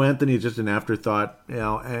 Carmelo Anthony is just an afterthought,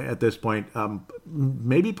 at this point.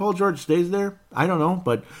 Maybe Paul George stays there. I don't know,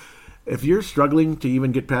 but if you're struggling to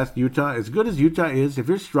even get past Utah, as good as Utah is, if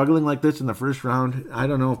you're struggling like this in the first round, I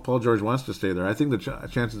don't know if Paul George wants to stay there. I think the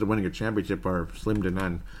chances of winning a championship are slim to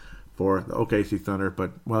none for the OKC Thunder,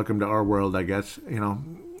 but welcome to our world, I guess.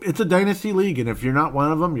 It's a dynasty league, and if you're not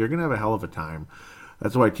one of them, you're going to have a hell of a time.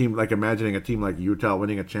 That's why imagining a team like Utah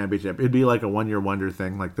winning a championship, it'd be like a one-year wonder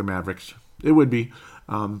thing, like the Mavericks. It would be.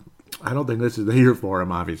 I don't think this is the year for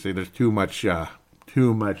them, obviously. There's too much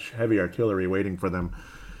heavy artillery waiting for them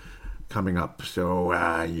coming up. So,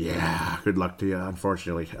 good luck to you,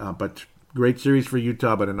 unfortunately. But great series for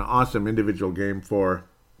Utah, but an awesome individual game for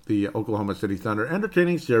the Oklahoma City Thunder.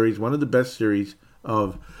 Entertaining series, one of the best series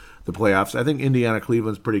of the playoffs. I think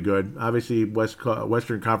Indiana-Cleveland's pretty good. Obviously,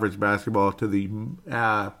 Western Conference basketball, to the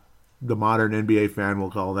modern NBA fan,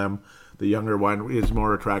 we'll call them, the younger one, is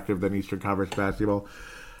more attractive than Eastern Conference basketball.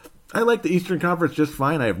 I like the Eastern Conference just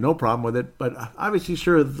fine. I have no problem with it, but obviously,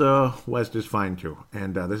 sure, the West is fine too.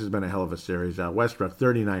 And this has been a hell of a series. Westbrook,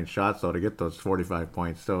 39 shots, though, to get those 45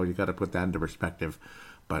 points. So you got to put that into perspective.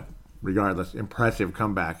 But regardless, impressive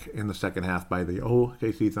comeback in the second half by the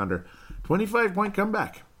OKC Thunder. 25-point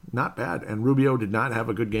comeback. Not bad. And Rubio did not have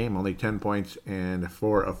a good game. Only 10 points and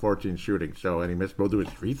 4 of 14 shooting. And he missed both of his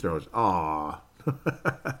free throws. Aww.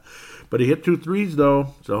 But he hit 2 threes,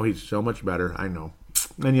 though. So he's so much better. I know.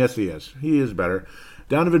 And yes, he is. He is better.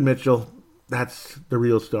 Donovan Mitchell, that's the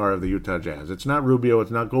real star of the Utah Jazz. It's not Rubio.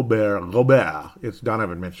 It's not Gobert. It's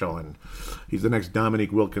Donovan Mitchell. And he's the next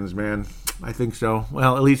Dominique Wilkins, man. I think so.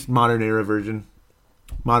 Well, at least modern era version.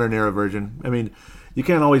 I mean, you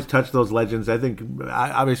can't always touch those legends. I think,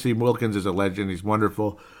 obviously, Wilkins is a legend. He's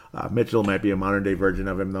wonderful. Mitchell might be a modern-day version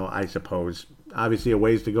of him, though, I suppose. Obviously, a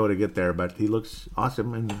ways to go to get there, but he looks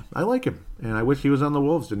awesome, and I like him. And I wish he was on the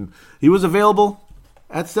Wolves. And he was available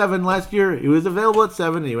at 7 last year. He was available at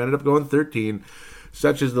 7, and he ended up going 13.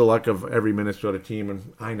 Such is the luck of every Minnesota team.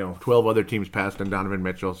 And I know, 12 other teams passed on Donovan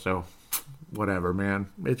Mitchell, so whatever, man.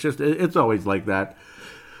 It's always like that.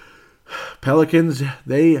 Pelicans,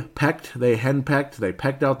 they henpecked, they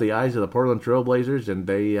pecked out the eyes of the Portland Trailblazers, and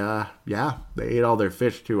they ate all their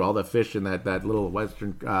fish too, all the fish in that little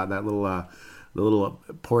western, the little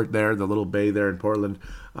port there, the little bay there in Portland.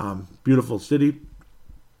 Beautiful city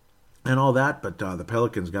and all that, but the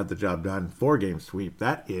Pelicans got the job done. 4-game sweep.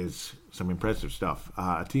 That is some impressive stuff.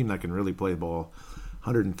 A team that can really play ball.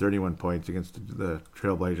 131 points against the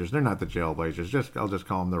Trailblazers. They're not the Jailblazers. I'll just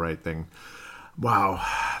call them the right thing. Wow,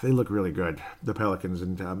 they look really good, the Pelicans,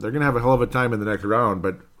 and they're going to have a hell of a time in the next round,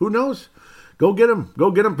 but who knows? Go get them. Go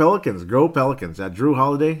get them, Pelicans. Go Pelicans. Drew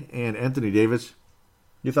Holiday and Anthony Davis.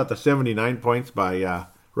 You thought the 79 points by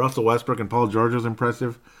Russell Westbrook and Paul George was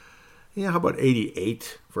impressive? Yeah, how about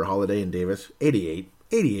 88 for Holiday and Davis?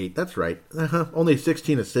 88, that's right. Only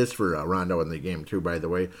 16 assists for Rondo in the game, too, by the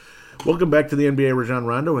way. Welcome back to the NBA, Rajon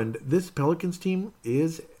Rondo, and this Pelicans team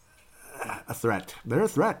is a threat. They're a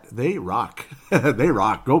threat. They rock. They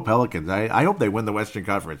rock. Go Pelicans. I hope they win the Western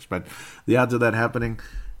Conference, but the odds of that happening,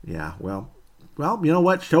 yeah, well, you know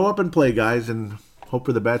what? Show up and play, guys, and hope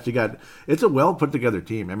for the best. It's a well put together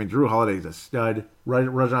team. I mean, Drew Holiday's a stud.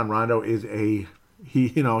 Rajon Rondo is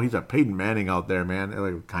he's a Peyton Manning out there,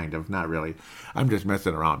 man. Kind of, not really. I'm just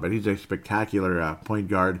messing around, but he's a spectacular point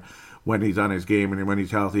guard when he's on his game and when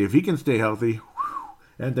he's healthy. If he can stay healthy,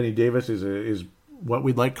 Anthony Davis is what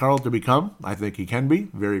we'd like Karl to become. I think he can be.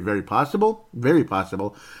 Very, very possible. Very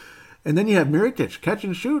possible. And then you have Mirotic, catch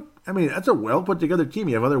and shoot. I mean, that's a well-put-together team.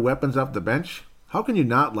 You have other weapons off the bench. How can you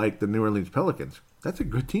not like the New Orleans Pelicans? That's a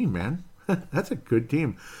good team, man. That's a good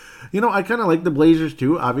team. I kind of like the Blazers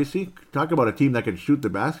too, obviously. Talk about a team that can shoot the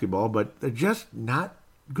basketball, but they're just not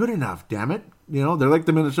good enough, damn it. They're like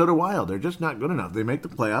the Minnesota Wild. They're just not good enough. They make the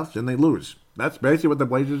playoffs and they lose. That's basically what the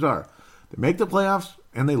Blazers are. They make the playoffs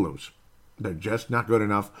and they lose. They're just not good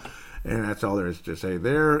enough. And that's all there is to say.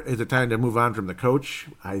 There is a time to move on from the coach.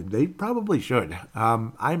 They probably should.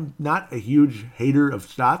 I'm not a huge hater of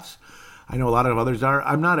Stotts. I know a lot of others are.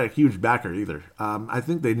 I'm not a huge backer either. I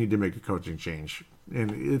think they need to make a coaching change.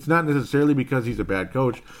 And it's not necessarily because he's a bad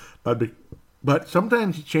coach, but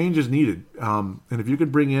sometimes change is needed. And if you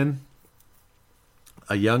could bring in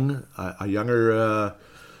a younger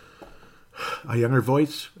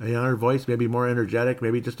voice, maybe more energetic,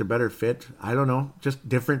 maybe just a better fit. I don't know, just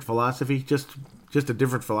different philosophy, just a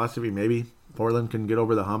different philosophy. Maybe Portland can get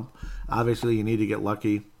over the hump. Obviously, you need to get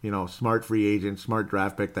lucky. Smart free agent, smart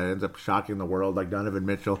draft pick that ends up shocking the world like Donovan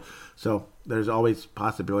Mitchell. So there's always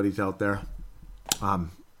possibilities out there.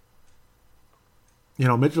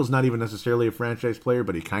 Mitchell's not even necessarily a franchise player,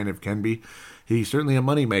 but he kind of can be. He's certainly a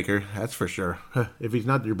moneymaker, that's for sure. If he's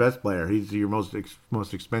not your best player, he's your most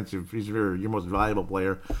expensive. He's your most valuable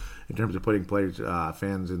player in terms of putting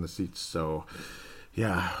fans in the seats. So,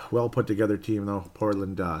 yeah, well put together team though.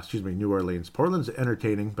 New Orleans. Portland's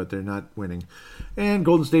entertaining, but they're not winning. And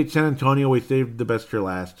Golden State, San Antonio, we saved the best for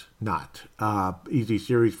last. Not. Easy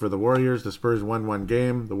series for the Warriors. The Spurs won one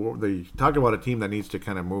game. They talk about a team that needs to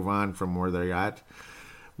kind of move on from where they're at.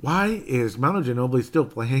 Why is Manu Ginobili still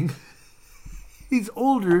playing? He's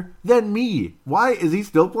older than me. Why is he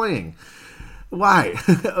still playing? Why?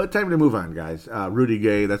 Time to move on, guys. Rudy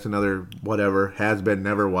Gay, that's another whatever. Has been,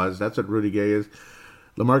 never was. That's what Rudy Gay is.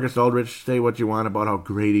 LaMarcus Aldridge, say what you want about how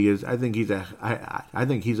great he is. I think he's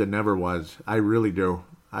a never was. I really do.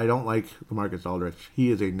 I don't like LaMarcus Aldridge.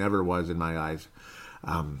 He is a never was in my eyes.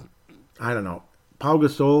 I don't know. Pau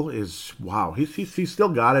Gasol is, wow. He's still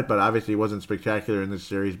got it, but obviously he wasn't spectacular in this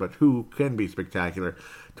series. But who can be spectacular?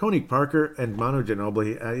 Tony Parker and Manu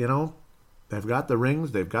Ginobili, they've got the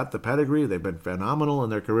rings, they've got the pedigree, they've been phenomenal in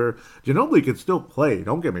their career. Ginobili can still play,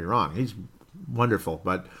 don't get me wrong. He's wonderful,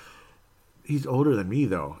 but he's older than me,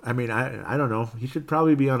 though. I mean, I don't know. He should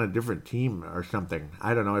probably be on a different team or something.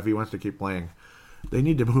 I don't know if he wants to keep playing. They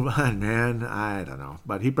need to move on, man. I don't know.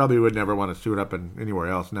 But he probably would never want to suit up anywhere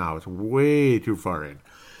else now. It's way too far in.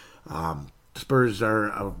 Spurs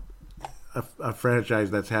are a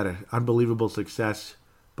franchise that's had an unbelievable success.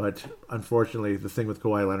 But unfortunately, the thing with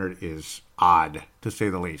Kawhi Leonard is odd, to say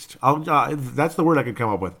the least. That's the word I could come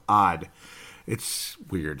up with, odd. It's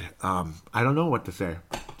weird. I don't know what to say.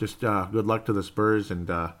 Just good luck to the Spurs, and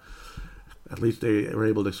at least they were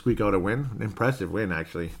able to squeak out a win. An impressive win,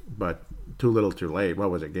 actually, but too little too late. What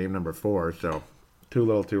was it, game number 4? So too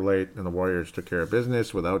little too late, and the Warriors took care of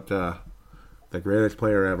business without the greatest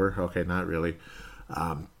player ever. Okay, not really.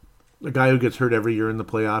 A guy who gets hurt every year in the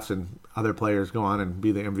playoffs, and other players go on and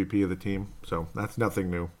be the MVP of the team. So that's nothing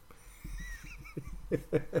new.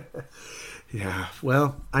 Yeah,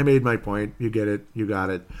 well, I made my point. You get it. You got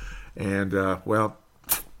it. And,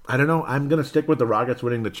 I don't know. I'm going to stick with the Rockets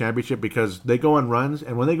winning the championship because they go on runs,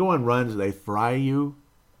 and when they go on runs, they fry you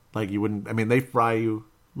like you wouldn't. I mean, they fry you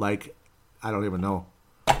like, I don't even know.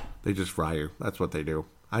 They just fry you. That's what they do.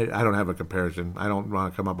 I don't have a comparison. I don't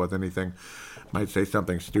want to come up with anything. Might say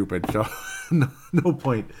something stupid, so no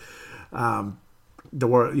point.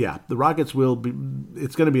 The Rockets will be.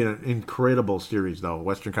 It's going to be an incredible series, though.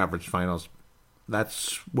 Western Conference Finals.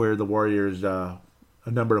 That's where the Warriors, a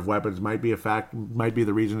number of weapons might be might be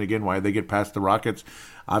the reason again why they get past the Rockets.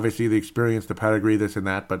 Obviously, the experience, the pedigree, this and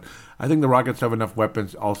that, but I think the Rockets have enough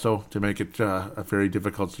weapons also to make it a very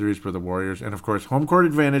difficult series for the Warriors. And of course, home court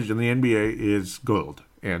advantage in the NBA is gold,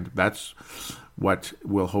 and that's what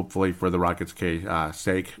will hopefully, for the Rockets'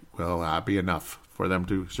 sake, will be enough for them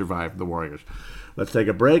to survive the Warriors. Let's take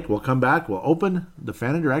a break. We'll come back. We'll open the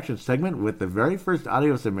Fan Interaction segment with the very first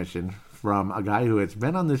audio submission from a guy who has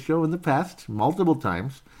been on this show in the past multiple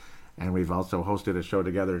times. And we've also hosted a show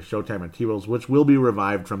together, Showtime and T-Rolls, which will be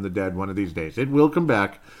revived from the dead one of these days. It will come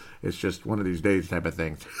back. It's just one of these days type of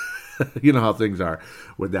thing. You know how things are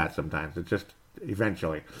with that sometimes. It's just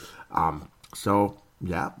eventually.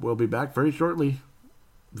 We'll be back very shortly.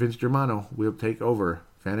 Vince Germano will take over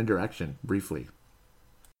Fan Interaction briefly.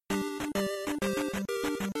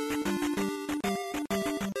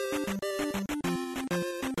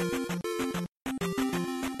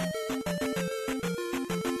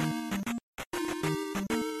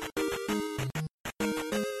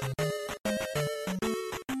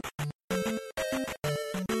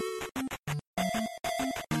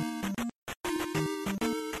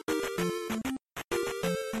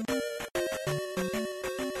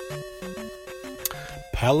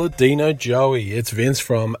 Palladino Joey. It's Vince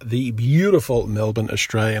from the beautiful Melbourne,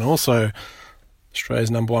 Australia, and also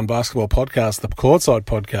Australia's #1 basketball podcast, the Courtside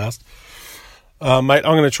Podcast. Mate,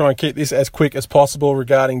 I'm going to try and keep this as quick as possible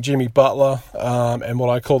regarding Jimmy Butler and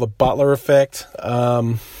what I call the Butler effect.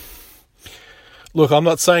 Look, I'm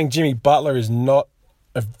not saying Jimmy Butler is not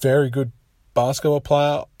a very good basketball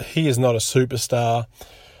player. He is not a superstar.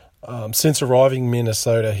 Since arriving in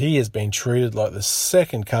Minnesota, he has been treated like the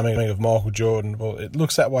second coming of Michael Jordan. Well, it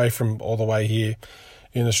looks that way from all the way here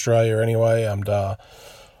in Australia anyway. And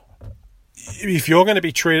if you're going to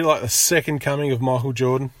be treated like the second coming of Michael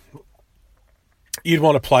Jordan, you'd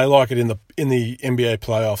want to play like it in the NBA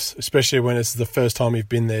playoffs, especially when it's the first time you've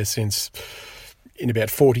been there in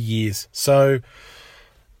about 40 years. So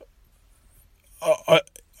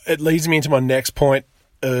it leads me into my next point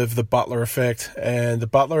of the Butler effect. And the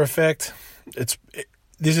Butler effect,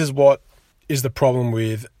 this is what is the problem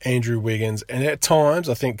with Andrew Wiggins, and at times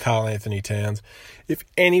I think Karl Anthony Towns. If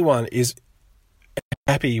anyone is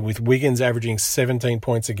happy with Wiggins averaging 17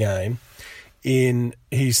 points a game in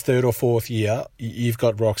his third or fourth year, you've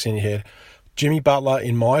got rocks in your head. Jimmy Butler,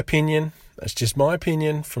 in my opinion, that's just my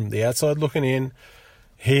opinion from the outside looking in,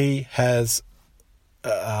 he has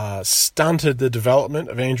stunted the development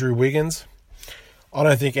of Andrew Wiggins. I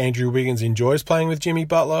don't think Andrew Wiggins enjoys playing with Jimmy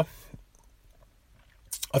Butler.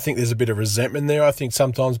 I think there's a bit of resentment there. I think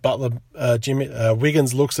sometimes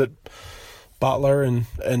Wiggins looks at Butler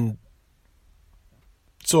and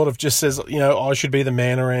sort of just says, I should be the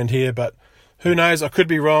man around here. But who knows? I could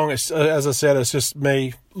be wrong. As I said, it's just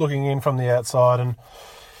me looking in from the outside. And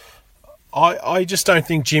I just don't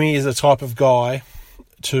think Jimmy is the type of guy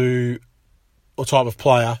or type of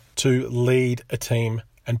player to lead a team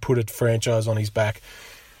and put a franchise on his back.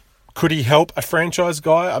 Could he help a franchise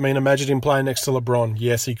guy? I mean, imagine him playing next to LeBron.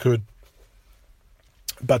 Yes, he could.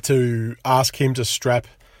 But to ask him to strap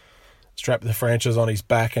the franchise on his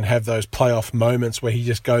back and have those playoff moments where he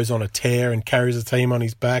just goes on a tear and carries a team on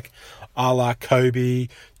his back, a la Kobe,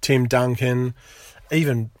 Tim Duncan,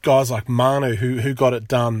 even guys like Manu who got it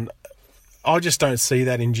done, I just don't see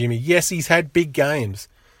that in Jimmy. Yes, he's had big games,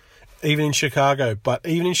 even in Chicago. But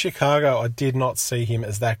even in Chicago, I did not see him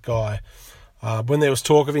as that guy. When there was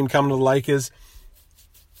talk of him coming to the Lakers,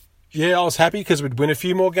 yeah, I was happy because we'd win a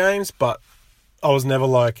few more games, but I was never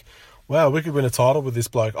like, wow, we could win a title with this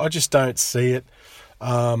bloke. I just don't see it.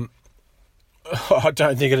 I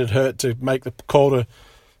don't think it'd hurt to make the call to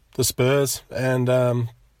the Spurs and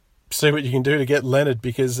see what you can do to get Leonard,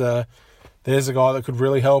 because there's a guy that could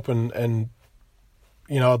really help, and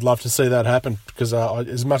I'd love to see that happen, because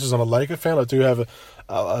as much as I'm a Laker fan, I do have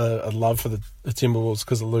a love for the Timberwolves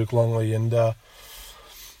because of Luke Longley. And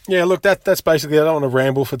look, that's basically it. I don't want to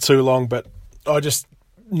ramble for too long, but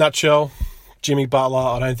nutshell, Jimmy Butler,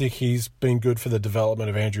 I don't think he's been good for the development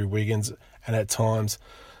of Andrew Wiggins and at times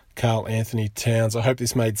Karl Anthony Towns. I hope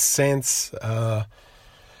this made sense. Have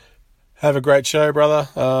a great show, brother.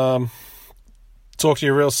 Talk to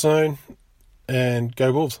you real soon, and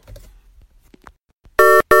go Wolves.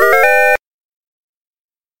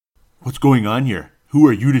 What's going on here? Who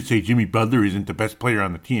are you to say Jimmy Butler isn't the best player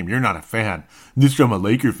on the team? You're not a fan. This from a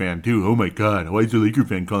Laker fan, too. Oh, my God. Why is a Laker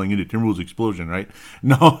fan calling it a Timberwolves explosion, right?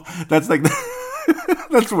 No, that's like...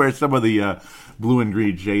 that's where some of the blue and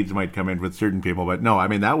green shades might come in with certain people. But no, I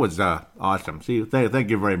mean, that was awesome. See, thank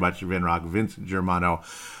you very much, Vinrock. Vince Germano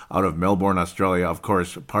out of Melbourne, Australia. Of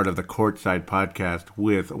course, part of the Courtside Podcast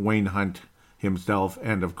with Wayne Hunt himself,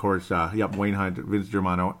 and of course, Wayne Hunt, Vince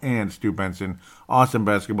Germano, and Stu Benson. Awesome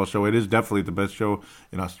basketball show. It is definitely the best show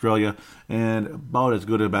in Australia, and about as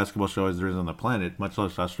good a basketball show as there is on the planet, much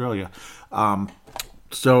less Australia.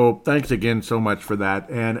 So thanks again so much for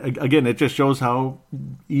that. And again, it just shows how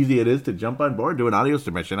easy it is to jump on board, do an audio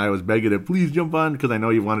submission. I was begging it, please jump on, because I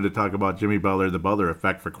know you wanted to talk about Jimmy Butler, the Butler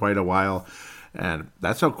effect, for quite a while. And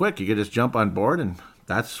that's so quick. You can just jump on board, and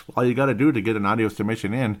that's all you got to do to get an audio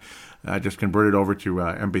submission in. Just convert it over to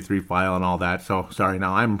MP3 file and all that. So, sorry,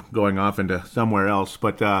 now I'm going off into somewhere else.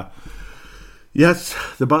 But, yes,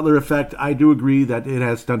 the Butler effect, I do agree that it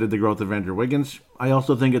has stunted the growth of Andrew Wiggins. I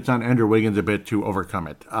also think it's on Andrew Wiggins a bit to overcome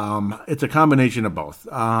it. It's a combination of both.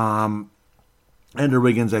 Andrew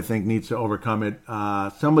Wiggins, I think, needs to overcome it.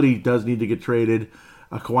 Somebody does need to get traded.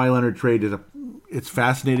 A Kawhi Leonard trade it's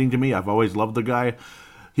fascinating to me. I've always loved the guy.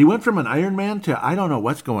 He went from an Iron Man to I don't know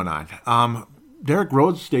what's going on. Derrick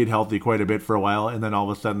Rose stayed healthy quite a bit for a while, and then all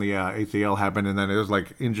of a sudden the ACL happened, and then it was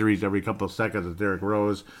like injuries every couple of seconds with Derrick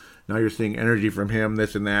Rose. Now you're seeing energy from him,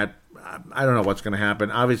 this and that. I don't know what's going to happen.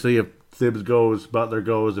 Obviously, if Thibs goes, Butler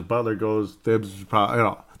goes. If Butler goes, Thibs,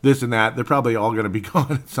 this and that. They're probably all going to be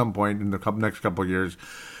gone at some point in the next couple of years.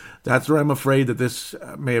 That's where I'm afraid that this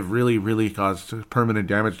may have really, really caused permanent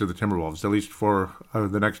damage to the Timberwolves, at least for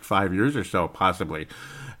the next 5 years or so, possibly.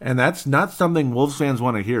 And that's not something Wolves fans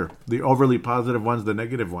want to hear, the overly positive ones, the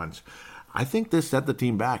negative ones. I think this set the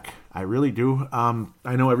team back. I really do.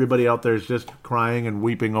 I know everybody out there is just crying and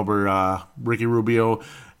weeping over Ricky Rubio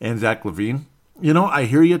and Zach LaVine. I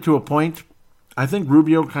hear you to a point. I think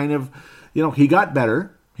Rubio kind of, he got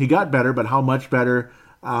better. But how much better?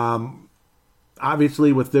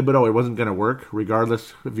 Obviously, with Thibodeau, it wasn't going to work,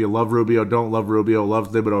 regardless if you love Rubio, don't love Rubio,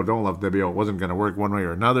 love Thibodeau, don't love Thibodeau. It wasn't going to work one way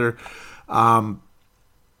or another.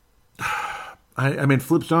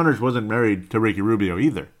 Flip Saunders wasn't married to Ricky Rubio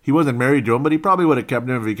either. He wasn't married to him, but he probably would have kept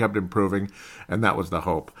him if he kept improving, and that was the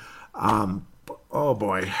hope. Oh,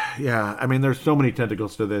 boy. Yeah, there's so many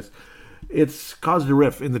tentacles to this. It's caused a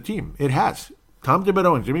rift in the team. It has. Tom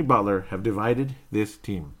Thibodeau and Jimmy Butler have divided this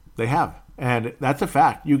team. They have. And that's a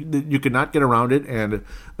fact. You could not get around it. And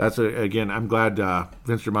that's, again, I'm glad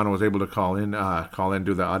Vince Germano was able to call in,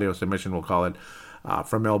 do the audio submission, we'll call it,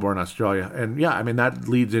 from Melbourne, Australia. And, yeah, that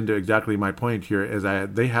leads into exactly my point here, is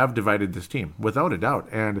that they have divided this team, without a doubt.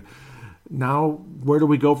 And now, where do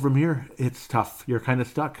we go from here? It's tough. You're kind of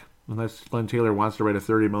stuck. Unless Glenn Taylor wants to write a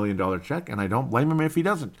 $30 million check, and I don't blame him if he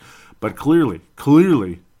doesn't. But clearly,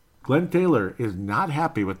 Glenn Taylor is not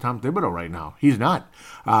happy with Tom Thibodeau right now. He's not.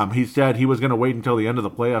 He said he was going to wait until the end of the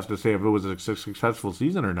playoffs to say if it was a successful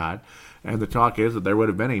season or not. And the talk is that there would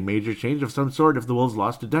have been a major change of some sort if the Wolves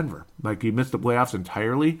lost to Denver. Like, he missed the playoffs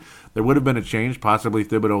entirely. There would have been a change, possibly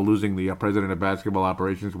Thibodeau losing the president of basketball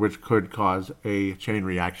operations, which could cause a chain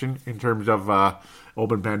reaction in terms of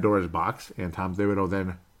open Pandora's box. And Tom Thibodeau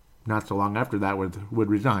then, not so long after that, would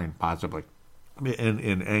resign, possibly,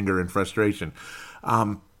 in anger and frustration.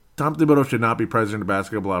 Tom Thibodeau should not be president of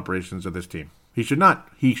basketball operations of this team. He should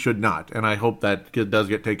not. And I hope that does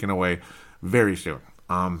get taken away very soon.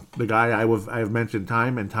 The guy I have mentioned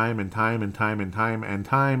time and time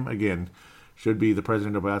again should be the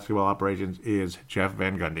president of basketball operations is Jeff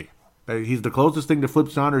Van Gundy. He's the closest thing to Flip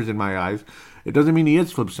Saunders in my eyes. It doesn't mean he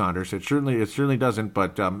is Flip Saunders. It certainly doesn't.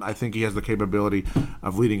 But I think he has the capability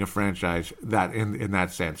of leading a franchise that in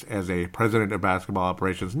that sense as a president of basketball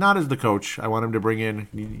operations, not as the coach. I want him to bring in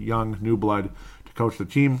young new blood to coach the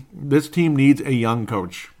team. This team needs a young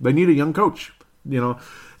coach. They need a young coach,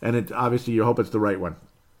 and it obviously you hope it's the right one.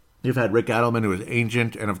 You've had Rick Adelman, who is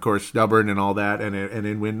ancient and of course stubborn and all that, and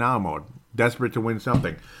in win now mode, desperate to win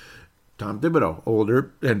something. Tom Thibodeau,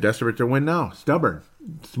 older and desperate to win now, stubborn,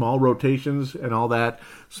 small rotations and all that,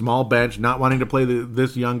 small bench, not wanting to play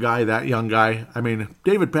this young guy, that young guy.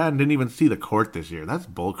 David Patton didn't even see the court this year. That's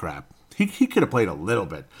bullcrap. He could have played a little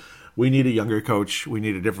bit. We need a younger coach. We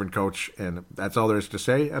need a different coach, and that's all there is to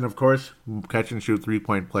say. And of course, catch and shoot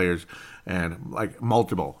 3-point players, and like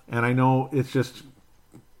multiple. And I know it's just.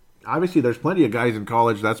 Obviously, there's plenty of guys in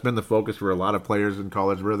college. That's been the focus for a lot of players in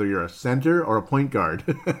college, whether you're a center or a point guard,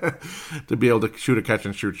 to be able to shoot a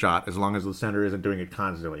catch-and-shoot shot as long as the center isn't doing it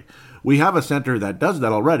constantly. We have a center that does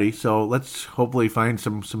that already, so let's hopefully find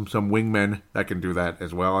some wingmen that can do that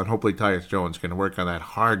as well, and hopefully Tyus Jones can work on that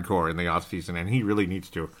hardcore in the offseason, and he really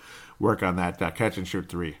needs to work on that catch-and-shoot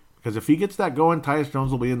three. Because if he gets that going, Tyus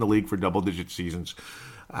Jones will be in the league for double-digit seasons.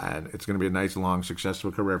 And it's going to be a nice, long, successful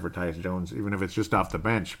career for Tyus Jones, even if it's just off the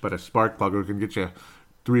bench. But a spark plug who can get you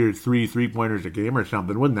three-pointers a game or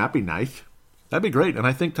something, wouldn't that be nice? That'd be great. And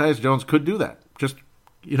I think Tyus Jones could do that. Just,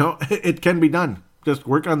 it can be done. Just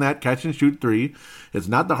work on that catch-and-shoot three. It's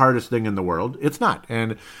not the hardest thing in the world. It's not.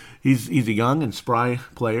 And he's a young and spry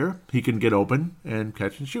player. He can get open and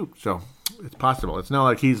catch and shoot. So it's possible. It's not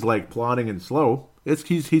like he's like plodding and slow.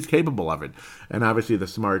 He's capable of it. And obviously the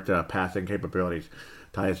smart passing capabilities.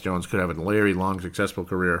 Tyus Jones could have a very long, successful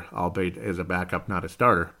career, albeit as a backup, not a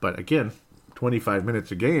starter. But again, 25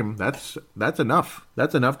 minutes a game, that's enough.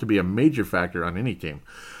 That's enough to be a major factor on any team.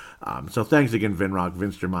 So thanks again,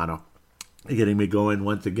 Vince Germano, getting me going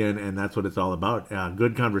once again, and that's what it's all about.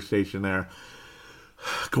 Good conversation there.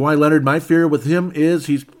 Kawhi Leonard, my fear with him is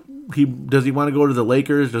does he want to go to the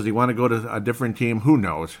Lakers? Does he want to go to a different team? Who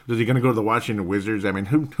knows? Is he going to go to the Washington Wizards?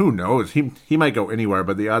 Who knows? He might go anywhere,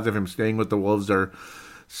 but the odds of him staying with the Wolves are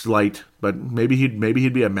slight. But maybe he'd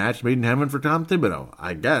be a match made in heaven for Tom Thibodeau,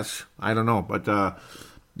 I guess. I don't know, but do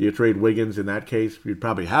you trade Wiggins in that case? You'd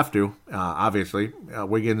probably have to, obviously.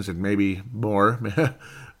 Wiggins and maybe more.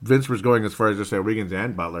 Vince was going as far as to say Wiggins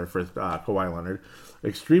and Butler for Kawhi Leonard.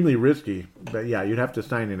 Extremely risky, but yeah, you'd have to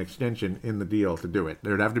sign an extension in the deal to do it.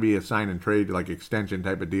 There'd have to be a sign and trade, like extension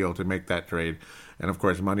type of deal to make that trade, and of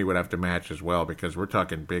course, money would have to match as well because we're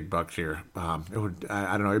talking big bucks here. It would,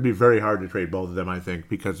 I don't know, it'd be very hard to trade both of them, I think,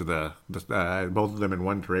 because of the both of them in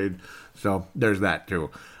one trade. So there's that too.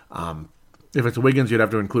 If it's Wiggins, you'd have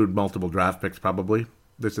to include multiple draft picks, probably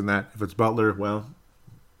this and that. If it's Butler, well,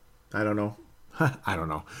 I don't know. I don't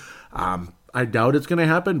know. I doubt it's going to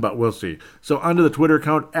happen, but we'll see. So onto the Twitter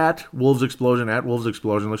account, at Wolves Explosion.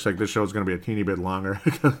 Looks like this show is going to be a teeny bit longer.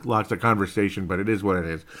 Lots of conversation, but it is what it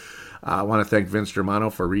is. I want to thank Vince Germano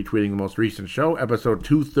for retweeting the most recent show, episode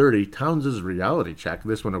 230, Towns' Reality Check.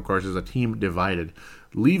 This one, of course, is a team divided.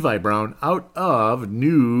 Levi Brown, out of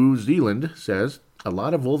New Zealand, says, a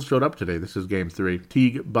lot of Wolves showed up today. This is game 3.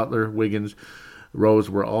 Teague, Butler, Wiggins, Rose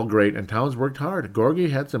were all great, and Towns worked hard. Gorgie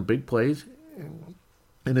had some big plays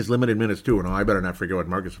in his limited minutes, too. And I better not forget what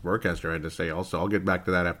Marcus the Forecaster had to say also. I'll get back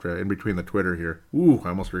to that after, in between the Twitter here. Ooh, I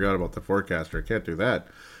almost forgot about the Forecaster. I can't do that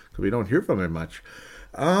because we don't hear from him much.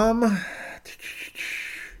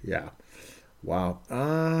 Yeah. Wow.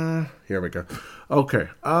 Here we go. Okay.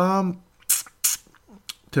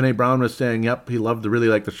 Tanae Brown was saying, yep, he really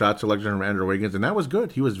liked the shot selection from Andrew Wiggins, and that was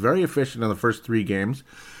good. He was very efficient in the first 3 games.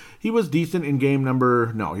 He was decent in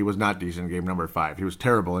he was not decent in game number 5. He was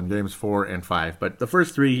terrible in games 4 and 5. But the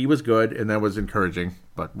first 3, he was good, and that was encouraging.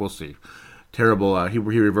 But we'll see. Terrible. He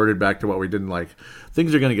reverted back to what we didn't like.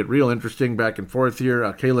 Things are going to get real interesting back and forth here.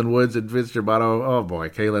 Kalen Woods and Vince Germano. Oh, boy,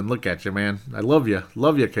 Kalen, look at you, man. I love you.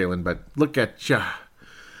 Love you, Kalen, but look at you.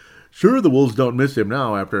 Sure, the Wolves don't miss him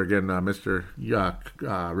now after, again, Mr.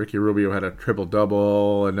 Ricky Rubio had a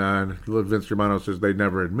triple-double, and then Vince Germano says they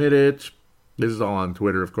never admit it. This is all on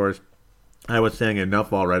Twitter, of course. I was saying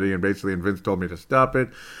enough already, and Vince told me to stop it.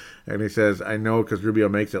 And he says, I know because Rubio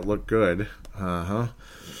makes it look good.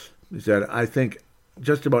 He said, I think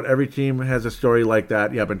just about every team has a story like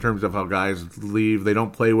that. Yep, in terms of how guys leave. They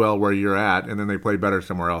don't play well where you're at, and then they play better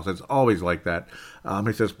somewhere else. It's always like that.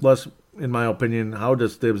 He says, plus, in my opinion, how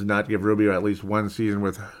does Thibs not give Rubio at least one season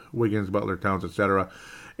with Wiggins, Butler, Towns, etc.?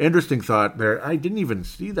 Interesting thought there. I didn't even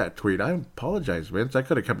see that tweet. I apologize, Vince. I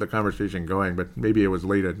could have kept the conversation going, but maybe it was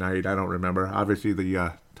late at night. I don't remember. Obviously,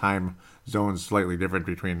 the time zone's slightly different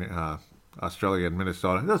between Australia and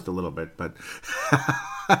Minnesota. Just a little bit, but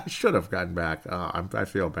I should have gotten back. I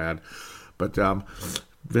feel bad. But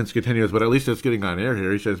Vince continues, but at least it's getting on air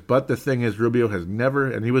here. He says, but the thing is, Rubio has never,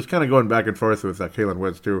 and he was kind of going back and forth with Kalen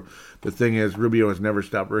Woods, too. The thing is, Rubio has never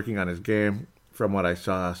stopped working on his game. From what I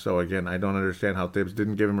saw. So again, I don't understand how Thibs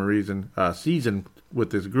didn't give him a season with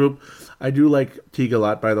this group. I do like Teague a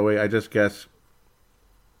lot, by the way. I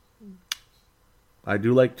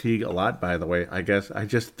do like Teague a lot, by the way. I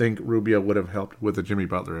just think Rubio would have helped with the Jimmy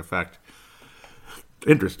Butler effect.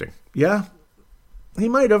 Interesting. Yeah, he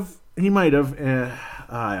might have.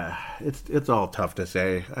 It's all tough to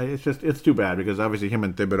say. It's too bad because obviously him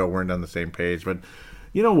and Thibodeau weren't on the same page. But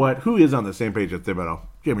you know what? Who is on the same page with Thibodeau?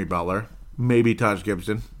 Jimmy Butler. Maybe Taj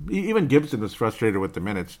Gibson. Even Gibson was frustrated with the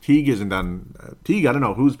minutes. Teague isn't on... Teague, I don't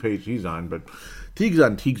know whose page he's on, but Teague's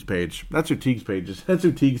on Teague's page. That's who Teague's page is. That's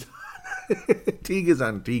who Teague's on. Teague is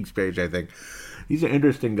on Teague's page, I think. He's an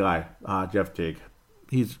interesting guy, Jeff Teague.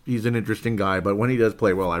 He's an interesting guy, but when he does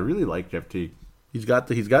play well, I really like Jeff Teague. He's got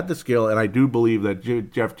the skill, and I do believe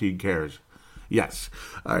that Jeff Teague cares. Yes.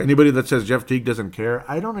 Anybody that says Jeff Teague doesn't care,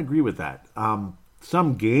 I don't agree with that.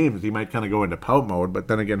 Some games he might kind of go into pout mode, but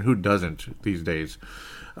then again, who doesn't these days?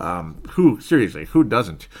 Who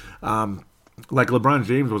doesn't? Like LeBron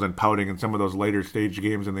James wasn't pouting in some of those later stage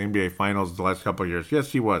games in the NBA Finals the last couple of years.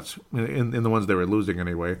 Yes, he was, in the ones they were losing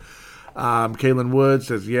anyway. Kalen Wood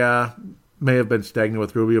says, yeah, may have been stagnant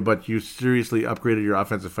with Rubio, but you seriously upgraded your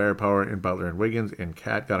offensive firepower in Butler and Wiggins, and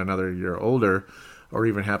Cat got another year older, or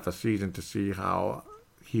even half a season to see how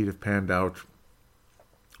he'd have panned out.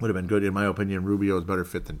 Would have been good. In my opinion, Rubio is better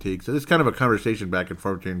fit than Teague. So this is kind of a conversation back and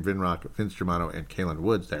forth between Vince Germano, and Kalen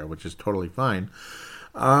Woods there, which is totally fine.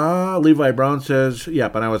 Levi Brown says,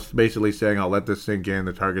 yep, and I was basically saying I'll let this sink in.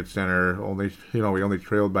 The target center we only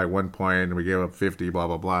trailed by 1 point and we gave up 50, blah,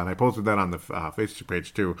 blah, blah. And I posted that on the Facebook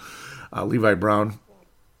page too. Levi Brown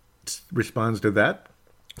responds to that.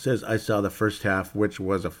 Says, I saw the first half, which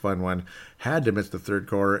was a fun one. Had to miss the third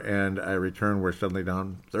quarter, and I returned. We're suddenly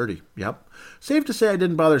down 30. Yep. Safe to say I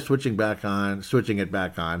didn't bother switching it back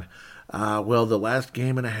on. Well, the last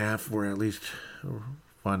game and a half were at least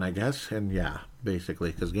fun, I guess. And yeah,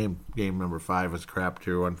 basically, because game number 5 was crap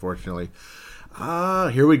too, unfortunately.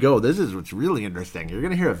 Here we go. This is what's really interesting. You're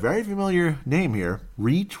going to hear a very familiar name here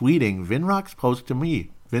retweeting Vinrock's post to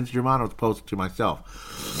me. Vince Germano's post to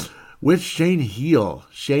myself. Wish Shane Heel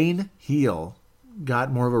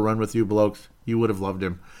got more of a run with you blokes. You would have loved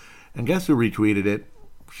him. And guess who retweeted it?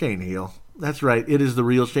 Shane Heel. That's right. It is the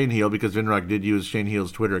real Shane Heel, because Vinrock did use Shane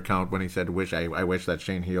Heel's Twitter account when he said, I wish that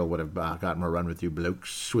Shane Heel would have gotten more run with you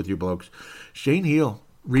blokes. Shane Heel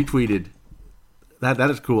retweeted. That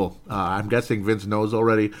is cool. I'm guessing Vince knows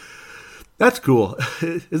already. That's cool.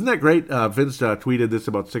 Isn't that great? Vince tweeted this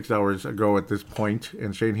about 6 hours ago at this point,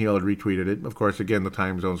 and Shane Heel had retweeted it. Of course, again, the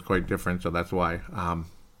time zone's quite different, so that's why.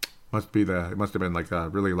 It must have been like a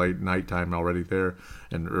really late nighttime already there,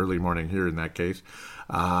 and early morning here in that case.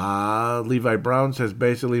 Levi Brown says,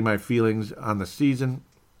 basically my feelings on the season.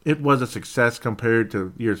 It was a success compared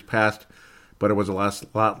to years past, but it was a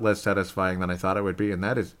lot less satisfying than I thought it would be, and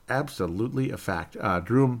that is absolutely a fact.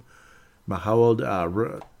 Drew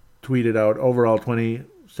Mahawold tweeted out, overall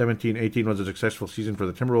 2017-18 was a successful season for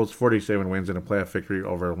the Timberwolves. 47 wins and a playoff victory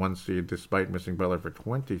over a 1 seed despite missing Butler for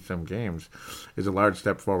 20-some games is a large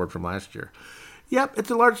step forward from last year. Yep,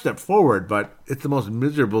 it's a large step forward, but it's the most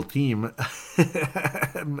miserable team,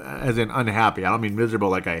 as in unhappy. I don't mean miserable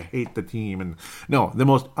like I hate the team. No, the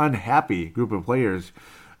most unhappy group of players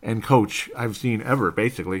and coach I've seen ever,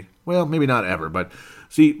 basically. Well, maybe not ever, but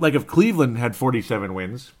see, like if Cleveland had 47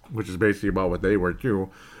 wins, which is basically about what they were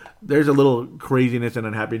too, there's a little craziness and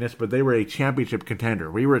unhappiness, but they were a championship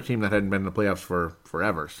contender. We were a team that hadn't been in the playoffs for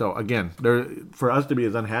forever. So again, for us to be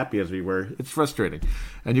as unhappy as we were, it's frustrating.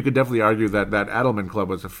 And you could definitely argue that Adelman Club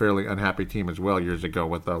was a fairly unhappy team as well years ago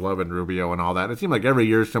with Love and Rubio and all that. It seemed like every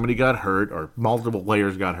year somebody got hurt or multiple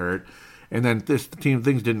players got hurt. And then this team,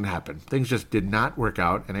 things didn't happen. Things just did not work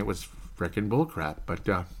out, and it was frickin' bullcrap. But,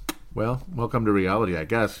 well, welcome to reality, I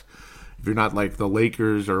guess. If you're not like the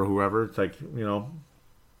Lakers or whoever, it's like,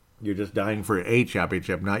 you're just dying for a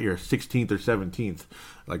championship, not your 16th or 17th.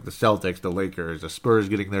 Like the Celtics, the Lakers, the Spurs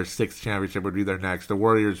getting their 6th championship would be their next. The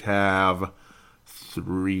Warriors have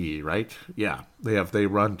 3, right? Yeah, they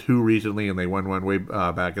run 2 recently, and they won one way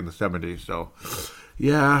back in the 70s. So,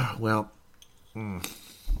 yeah, well,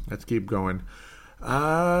 let's keep going.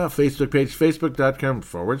 Facebook page,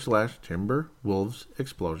 facebook.com/Timberwolves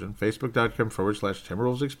Explosion.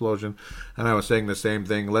 Facebook.com/Timberwolves Explosion. And I was saying the same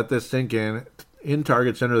thing. Let this sink in. In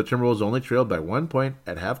Target Center, the Timberwolves only trailed by 1 point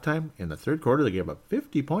at halftime. In the third quarter, they gave up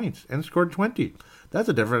 50 points and scored 20. That's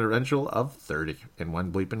a differential of 30 in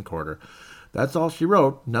one bleeping quarter. That's all she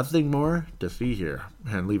wrote. Nothing more to see here.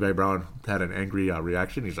 And Levi Brown had an angry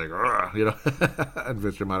reaction. He's like, and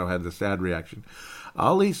Vince Germano had the sad reaction.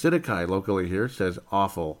 Ali Sidikai, locally here, says,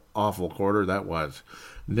 awful, awful quarter that was.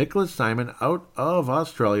 Nicholas Simon, out of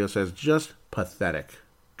Australia, says, just pathetic.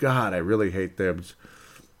 God, I really hate Thibs.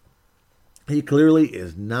 He clearly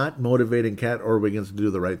is not motivating Cat or Wiggins to do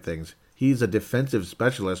the right things. He's a defensive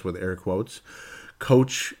specialist, with air quotes.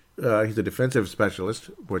 Coach, he's a defensive specialist,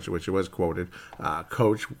 which was quoted.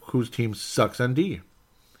 Coach whose team sucks on D.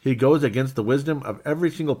 He goes against the wisdom of every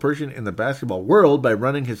single person in the basketball world by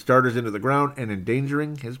running his starters into the ground and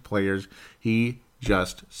endangering his players. He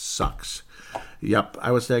just sucks. Yep,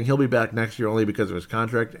 I was saying he'll be back next year only because of his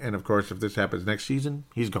contract, and of course, if this happens next season,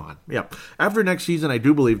 he's gone. Yep. After next season, I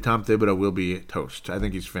do believe Tom Thibodeau will be toast. I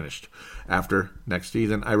think he's finished. After next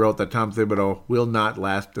season, I wrote that Tom Thibodeau will not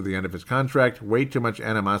last to the end of his contract. Way too much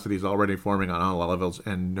animosity is already forming on all levels,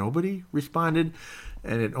 and nobody responded,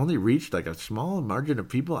 and it only reached like a small margin of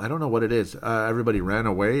people. I don't know what it is. Everybody ran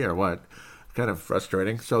away or what? Kind of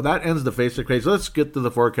frustrating. So that ends the Facebook page. Let's get to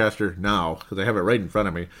the forecaster now, because I have it right in front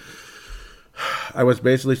of me. I was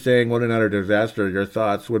basically saying what another disaster. Your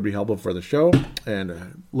thoughts would be helpful for the show.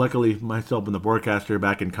 And luckily, myself and the forecaster are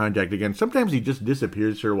back in contact again. Sometimes he just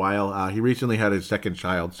disappears for a while. He recently had his second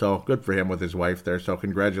child, so good for him with his wife there. So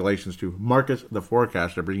congratulations to Marcus the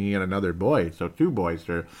forecaster, bringing in another boy. So 2 boys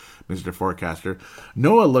for Mr. Forecaster.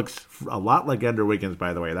 Noah looks a lot like Andrew Wiggins,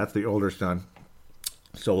 by the way. That's the older son.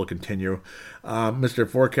 So we'll continue. Mr.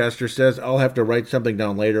 Forecaster says, I'll have to write something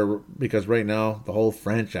down later because right now the whole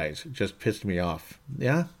franchise just pissed me off.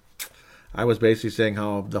 Yeah? I was basically saying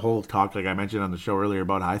how the whole talk, like I mentioned on the show earlier,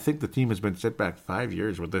 about how I think the team has been set back 5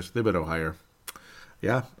 years with this Thibodeau hire.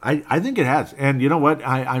 Yeah, I think it has. And you know what?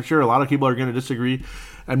 I'm sure a lot of people are going to disagree.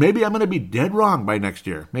 And maybe I'm going to be dead wrong by next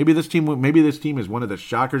year. Maybe this team is one of the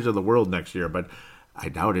shockers of the world next year, but I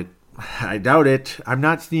doubt it. I doubt it. I'm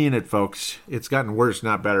not seeing it, folks. It's gotten worse,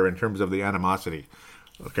 not better, in terms of the animosity.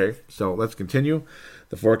 Okay, so let's continue.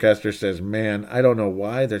 The forecaster says, man, I don't know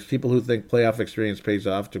why. There's people who think playoff experience pays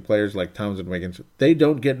off to players like Towns and Wiggins. They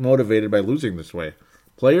don't get motivated by losing this way.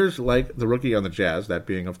 Players like the rookie on the Jazz, that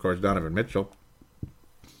being, of course, Donovan Mitchell.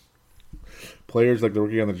 Players like the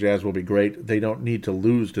rookie on the Jazz will be great. They don't need to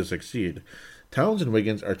lose to succeed. Towns and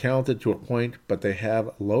Wiggins are talented to a point, but they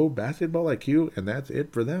have low basketball IQ, and that's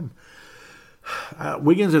it for them.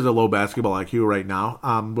 Wiggins is a low basketball IQ right now,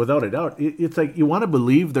 without a doubt. It's like you want to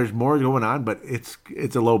believe there's more going on, but it's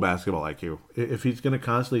a low basketball IQ. If he's going to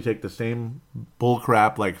constantly take the same bull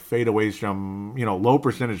crap like fadeaways from low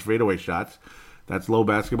percentage fadeaway shots, that's low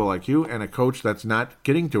basketball IQ, and a coach that's not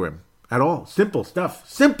getting to him at all. Simple stuff.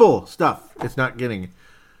 It's not getting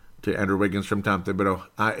to Andrew Wiggins from Tom Thibodeau.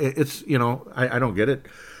 I don't get it.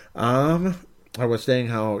 I was saying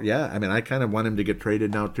how, I kind of want him to get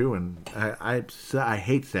traded now too, and I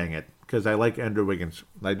hate saying it because I like Andrew Wiggins.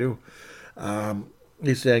 I do.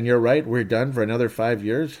 He's saying, you're right, we're done for another 5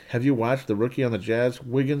 years. Have you watched the rookie on the Jazz?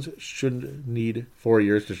 Wiggins shouldn't need 4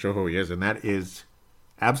 years to show who he is, and that is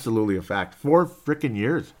absolutely a fact. 4 freaking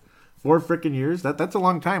years. 4 freaking years? That's a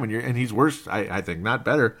long time, and he's worse, I think, not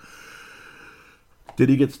better. Did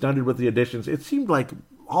he get stunted with the additions? It seemed like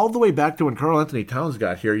all the way back to when Karl Anthony Towns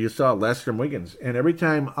got here, you saw less from Wiggins. And every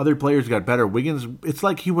time other players got better, Wiggins, it's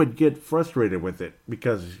like he would get frustrated with it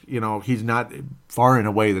because, he's not far and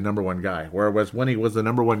away the number one guy. Whereas when he was the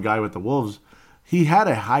number one guy with the Wolves, he had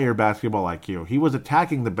a higher basketball IQ. He was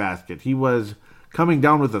attacking the basket. He was coming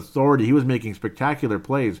down with authority. He was making spectacular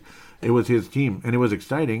plays. It was his team, and it was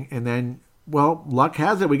exciting. And then, well, luck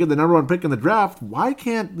has it. We get the number one pick in the draft. Why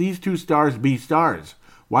can't these two stars be stars?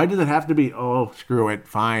 Why does it have to be, screw it,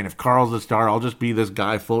 fine. If Karl's the star, I'll just be this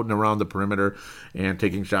guy floating around the perimeter and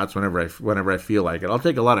taking shots whenever I feel like it. I'll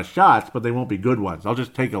take a lot of shots, but they won't be good ones. I'll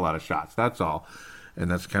just take a lot of shots. That's all. And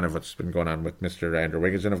that's kind of what's been going on with Mr. Andrew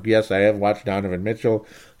Wiggins. And yes, I have watched Donovan Mitchell.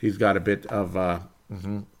 He's got a bit of,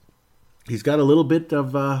 he's got a little bit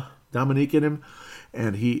of Dominique in him.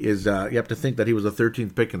 And he is, you have to think that he was the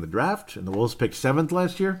 13th pick in the draft, and the Wolves picked 7th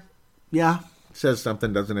last year. Yeah, says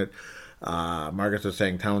something, doesn't it? Marcus was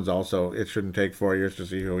saying Towns also, it shouldn't take 4 years to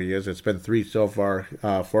see who he is. It's been 3 so far.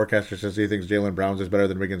 Forecaster says he thinks Jaylen Brown is better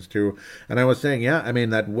than Wiggins too. And I was saying,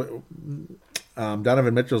 that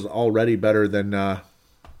Donovan Mitchell's already better than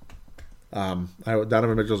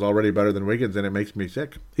Donovan Mitchell's already better than Wiggins, and it makes me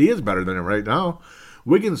sick. He is better than him right now.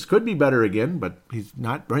 Wiggins could be better again, but he's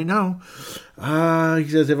not right now. He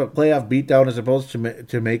says if a playoff beatdown is supposed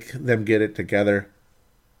to make them get it together,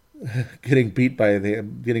 getting beat by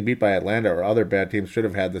Atlanta or other bad teams should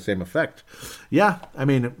have had the same effect. Yeah,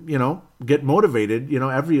 get motivated.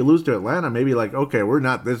 After you lose to Atlanta, maybe like, okay, we're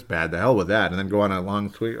not this bad. The hell with that, and then go on a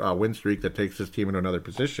long win streak that takes this team into another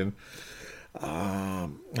position. I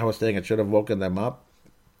was saying it should have woken them up.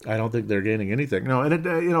 I don't think they're gaining anything. No, and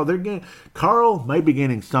they're gaining. Karl might be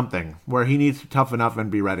gaining something where he needs to toughen up and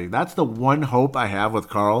be ready. That's the one hope I have with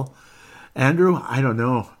Karl. Andrew, I don't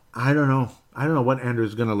know what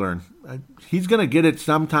Andrew's going to learn. He's going to get it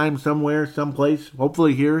sometime, somewhere, someplace,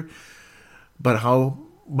 hopefully here. But how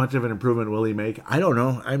much of an improvement will he make? I don't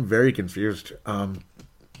know. I'm very confused. I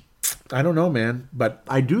don't know, man. But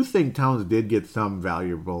I do think Towns did get some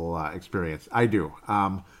valuable experience. I do.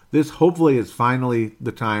 This hopefully is finally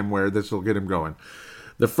the time where this will get him going.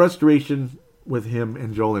 The frustration with him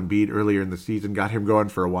and Joel Embiid earlier in the season got him going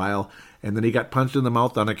for a while, and then he got punched in the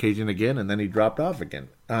mouth on occasion again, and then he dropped off again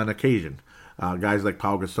on occasion. Guys like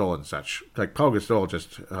Pau Gasol and such. Like Pau Gasol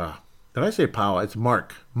just... did I say Pau? It's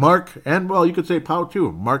Mark. Mark, and well, you could say Pau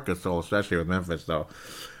too. Marc Gasol, especially with Memphis, though.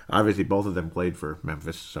 Obviously, both of them played for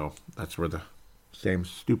Memphis, so that's where the same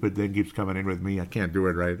stupid thing keeps coming in with me. I can't do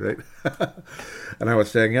it right? And I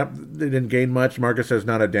was saying, they didn't gain much. Marcus says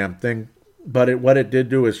not a damn thing. But what it did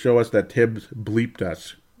do is show us that Tibbs bleeped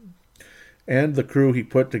us. And the crew he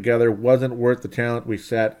put together wasn't worth the talent we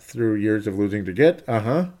sat through years of losing to get.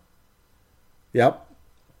 Yep.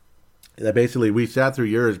 That basically, we sat through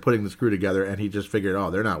years putting this crew together, and he just figured,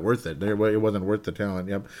 they're not worth it. It wasn't worth the talent.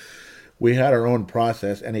 Yep. We had our own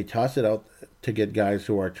process, and he tossed it out to get guys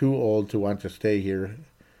who are too old to want to stay here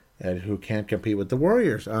and who can't compete with the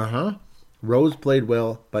Warriors. Rose played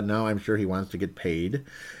well, but now I'm sure he wants to get paid.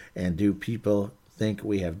 And do people think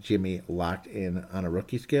we have Jimmy locked in on a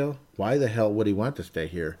rookie scale? Why the hell would he want to stay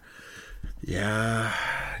here? Yeah,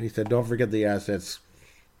 he said, don't forget the assets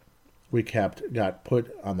we got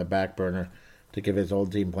put on the back burner to give his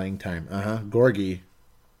old team playing time. Gorgie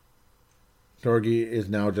is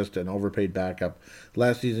now just an overpaid backup.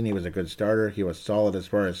 Last season, he was a good starter. He was solid as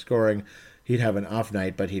far as scoring. He'd have an off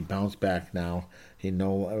night, but he'd bounce back now.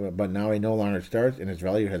 But now he no longer starts, and his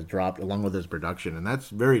value has dropped along with his production, and that's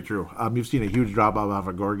very true. You've seen a huge drop off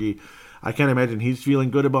of Gorgie. I can't imagine he's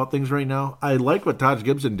feeling good about things right now. I like what Taj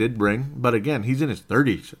Gibson did bring, but again, he's in his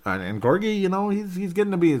 30s. And Gorgie, he's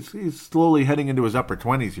getting to be, he's slowly heading into his upper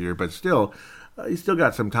 20s here, but still, he's still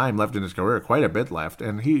got some time left in his career, quite a bit left,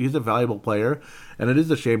 and he's a valuable player, and it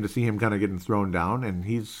is a shame to see him kind of getting thrown down, and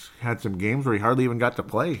he's had some games where he hardly even got to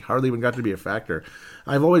play, hardly even got to be a factor.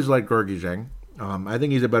 I've always liked Gorgie Zhang. I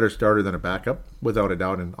think he's a better starter than a backup, without a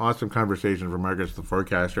doubt. An awesome conversation from Marcus the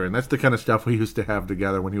Forecaster, and that's the kind of stuff we used to have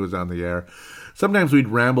together when he was on the air. Sometimes we'd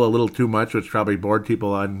ramble a little too much, which probably bored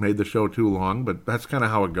people and made the show too long, but that's kind of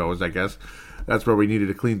how it goes, I guess. That's where we needed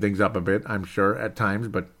to clean things up a bit, I'm sure, at times,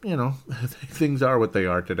 but, things are what they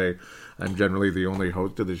are today. I'm generally the only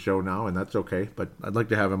host of the show now, and that's okay, but I'd like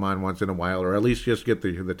to have him on once in a while, or at least just get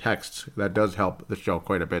the texts. That does help the show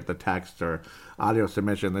quite a bit, the texts or audio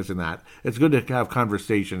submission, this and that. It's good to have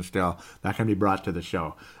conversation still that can be brought to the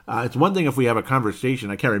show. It's one thing if we have a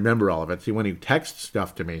conversation, I can't remember all of it. See, when you text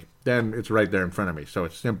stuff to me, then it's right there in front of me, so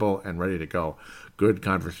it's simple and ready to go. Good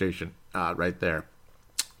conversation right there.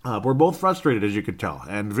 We're both frustrated, as you could tell,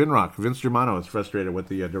 and Vince Germano is frustrated with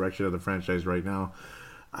the direction of the franchise right now.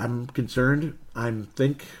 I'm concerned. I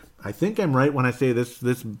think I'm right when I say this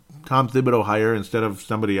Tom Thibodeau hire instead of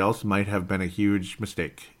somebody else might have been a huge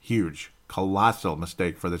mistake. Huge, colossal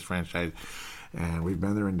mistake for this franchise. And we've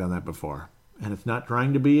been there and done that before. And it's not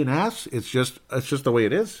trying to be an ass. It's just the way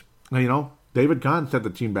it is. David Kahn set the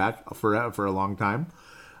team back for a long time.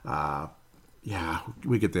 Yeah,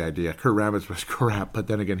 we get the idea. Kurt Rambis was crap, but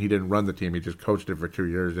then again, he didn't run the team. He just coached it for 2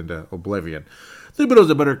 years into oblivion.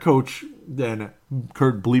 Thibodeau's a better coach than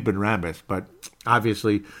Kurt Bleepin' Rambis, but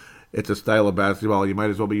obviously it's a style of basketball. You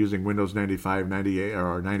might as well be using Windows 95, 98,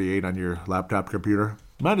 or 98 on your laptop computer.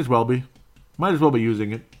 Might as well be. Might as well be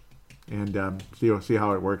using it and see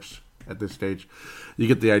how it works at this stage. You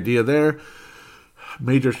get the idea there.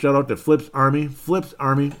 Major shout out to Flips Army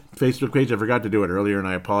Facebook page. I forgot to do it earlier, and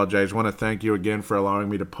I apologize. I want to thank you again for allowing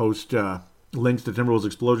me to post links to Timberwolves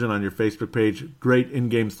Explosion on your Facebook page. Great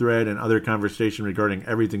in-game thread and other conversation regarding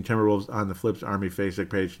everything Timberwolves on the Flips Army Facebook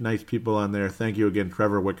page. Nice people on there. Thank you again,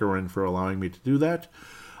 Trevor Wickerman, for allowing me to do that.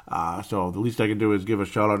 So the least I can do is give a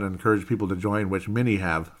shout out and encourage people to join, which many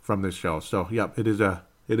have from this show. So, yep, it is a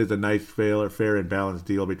nice, fair and balanced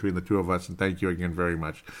deal between the two of us, and thank you again very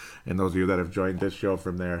much. And those of you that have joined this show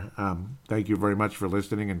from there, thank you very much for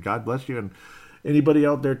listening, and God bless you. And anybody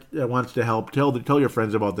out there that wants to help, tell your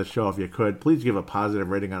friends about this show if you could. Please give a positive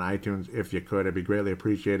rating on iTunes if you could. It'd be greatly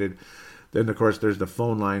appreciated. Then, of course, there's the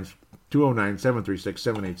phone lines,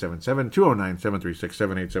 209-736-7877,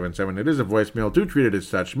 209-736-7877. It is a voicemail. Do treat it as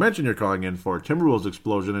such. Mention you're calling in for Timberwolves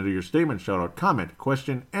Explosion into your statement, shout-out, comment,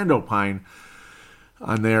 question, and opine.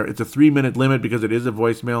 On there, it's a 3-minute limit because it is a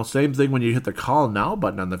voicemail. Same thing when you hit the call now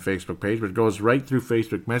button on the Facebook page, which goes right through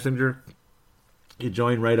Facebook Messenger. You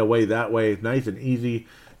join right away that way. Nice and easy.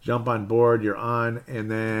 Jump on board. You're on. And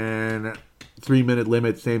then 3-minute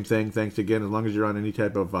limit, same thing. Thanks again. As long as you're on any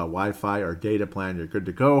type of Wi-Fi or data plan, you're good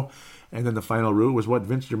to go. And then the final route was what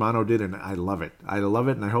Vince Germano did, and I love it. I love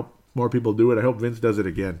it, and I hope more people do it. I hope Vince does it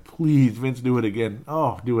again. Please, Vince, do it again.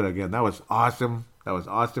 Oh, do it again. That was awesome.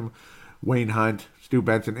 Wayne Hunt, Stu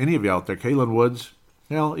Benson, any of you out there, Kalen Woods.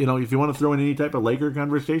 Hell, if you want to throw in any type of Laker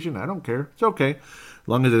conversation, I don't care. It's okay, as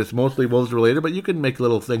long as it's mostly Wolves related. But you can make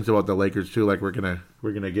little things about the Lakers too, like we're gonna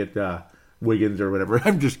get Wiggins or whatever.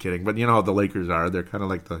 I'm just kidding, but you know how the Lakers are. They're kind of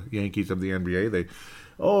like the Yankees of the NBA.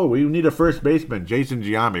 We need a first baseman, Jason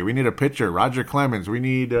Giambi. We need a pitcher, Roger Clemens. We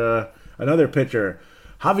need another pitcher,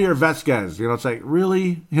 Javier Vasquez. It's like,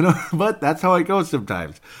 really? But that's how it goes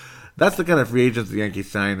sometimes. That's the kind of free agents the Yankees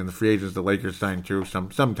sign and the free agents the Lakers sign too.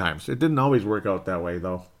 Sometimes. It didn't always work out that way,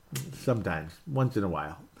 though. Sometimes. Once in a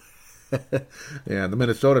while. Yeah, the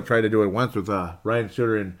Minnesota tried to do it once with Ryan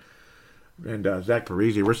Suter and Zach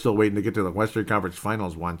Parise. We're still waiting to get to the Western Conference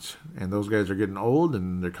Finals once. And those guys are getting old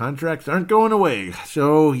and their contracts aren't going away.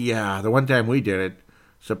 So, yeah, the one time we did it,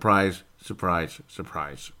 surprise, surprise,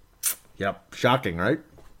 surprise. Yep. Shocking, right?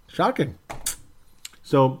 Shocking.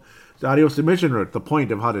 So, the audio submission route, the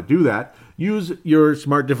point of how to do that. Use your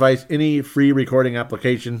smart device, any free recording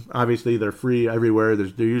application. Obviously, they're free everywhere.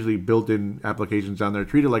 They're usually built-in applications on there.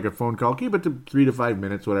 Treat it like a phone call. Keep it to 3 to 5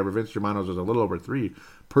 minutes, whatever. Vince Germano's was a little over 3.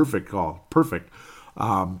 Perfect call. Perfect.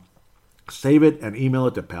 Save it and email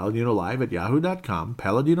it to paladinolive@yahoo.com.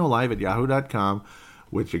 paladinolive@yahoo.com.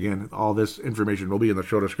 Which, again, all this information will be in the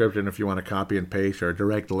show description if you want to copy and paste or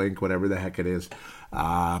direct link, whatever the heck it is.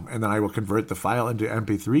 And then I will convert the file into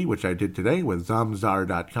MP3, which I did today with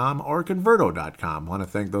Zamzar.com or Converto.com. I want to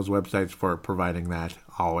thank those websites for providing that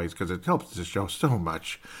always because it helps the show so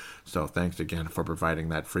much. So thanks again for providing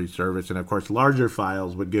that free service. And, of course, larger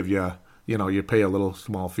files would give you you pay a little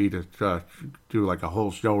small fee to do like a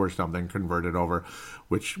whole show or something, convert it over,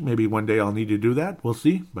 which maybe one day I'll need to do that. We'll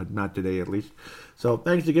see, but not today at least. So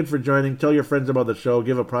thanks again for joining. Tell your friends about the show.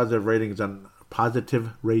 Give a positive rating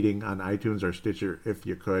on iTunes or Stitcher if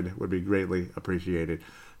you could. Would be greatly appreciated.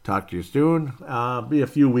 Talk to you soon. Be a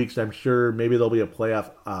few weeks, I'm sure. Maybe there'll be a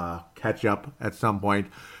playoff catch-up at some point.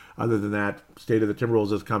 Other than that, State of the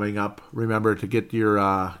Timberwolves is coming up. Remember to get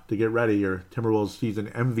ready. Your Timberwolves season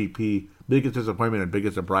MVP, biggest disappointment and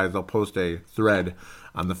biggest surprise. I'll post a thread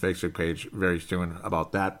on the Facebook page very soon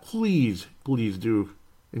about that. Please do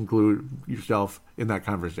include yourself in that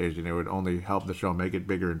conversation. It would only help the show make it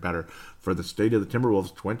bigger and better for the State of the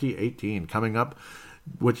Timberwolves 2018 coming up,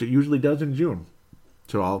 which it usually does in June.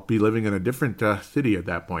 So I'll be living in a different city at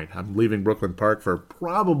that point. I'm leaving Brooklyn Park for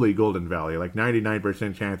probably Golden Valley. Like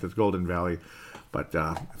 99% chance it's Golden Valley. But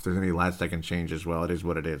if there's any last-second changes, well, it is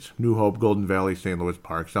what it is. New Hope, Golden Valley, St. Louis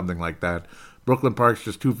Park, something like that. Brooklyn Park's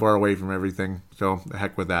just too far away from everything. So the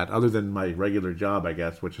heck with that. Other than my regular job, I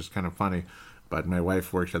guess, which is kind of funny. But my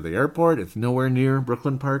wife works at the airport. It's nowhere near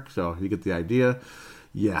Brooklyn Park, so you get the idea.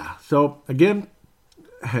 Yeah. So, again,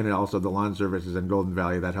 and also the lawn services in Golden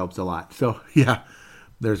Valley, that helps a lot. So, yeah.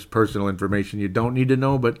 There's personal information you don't need to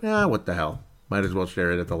know, but what the hell. Might as well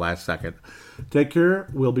share it at the last second. Take care.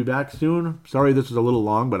 We'll be back soon. Sorry this was a little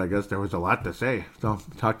long, but I guess there was a lot to say. So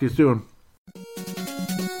talk to you soon.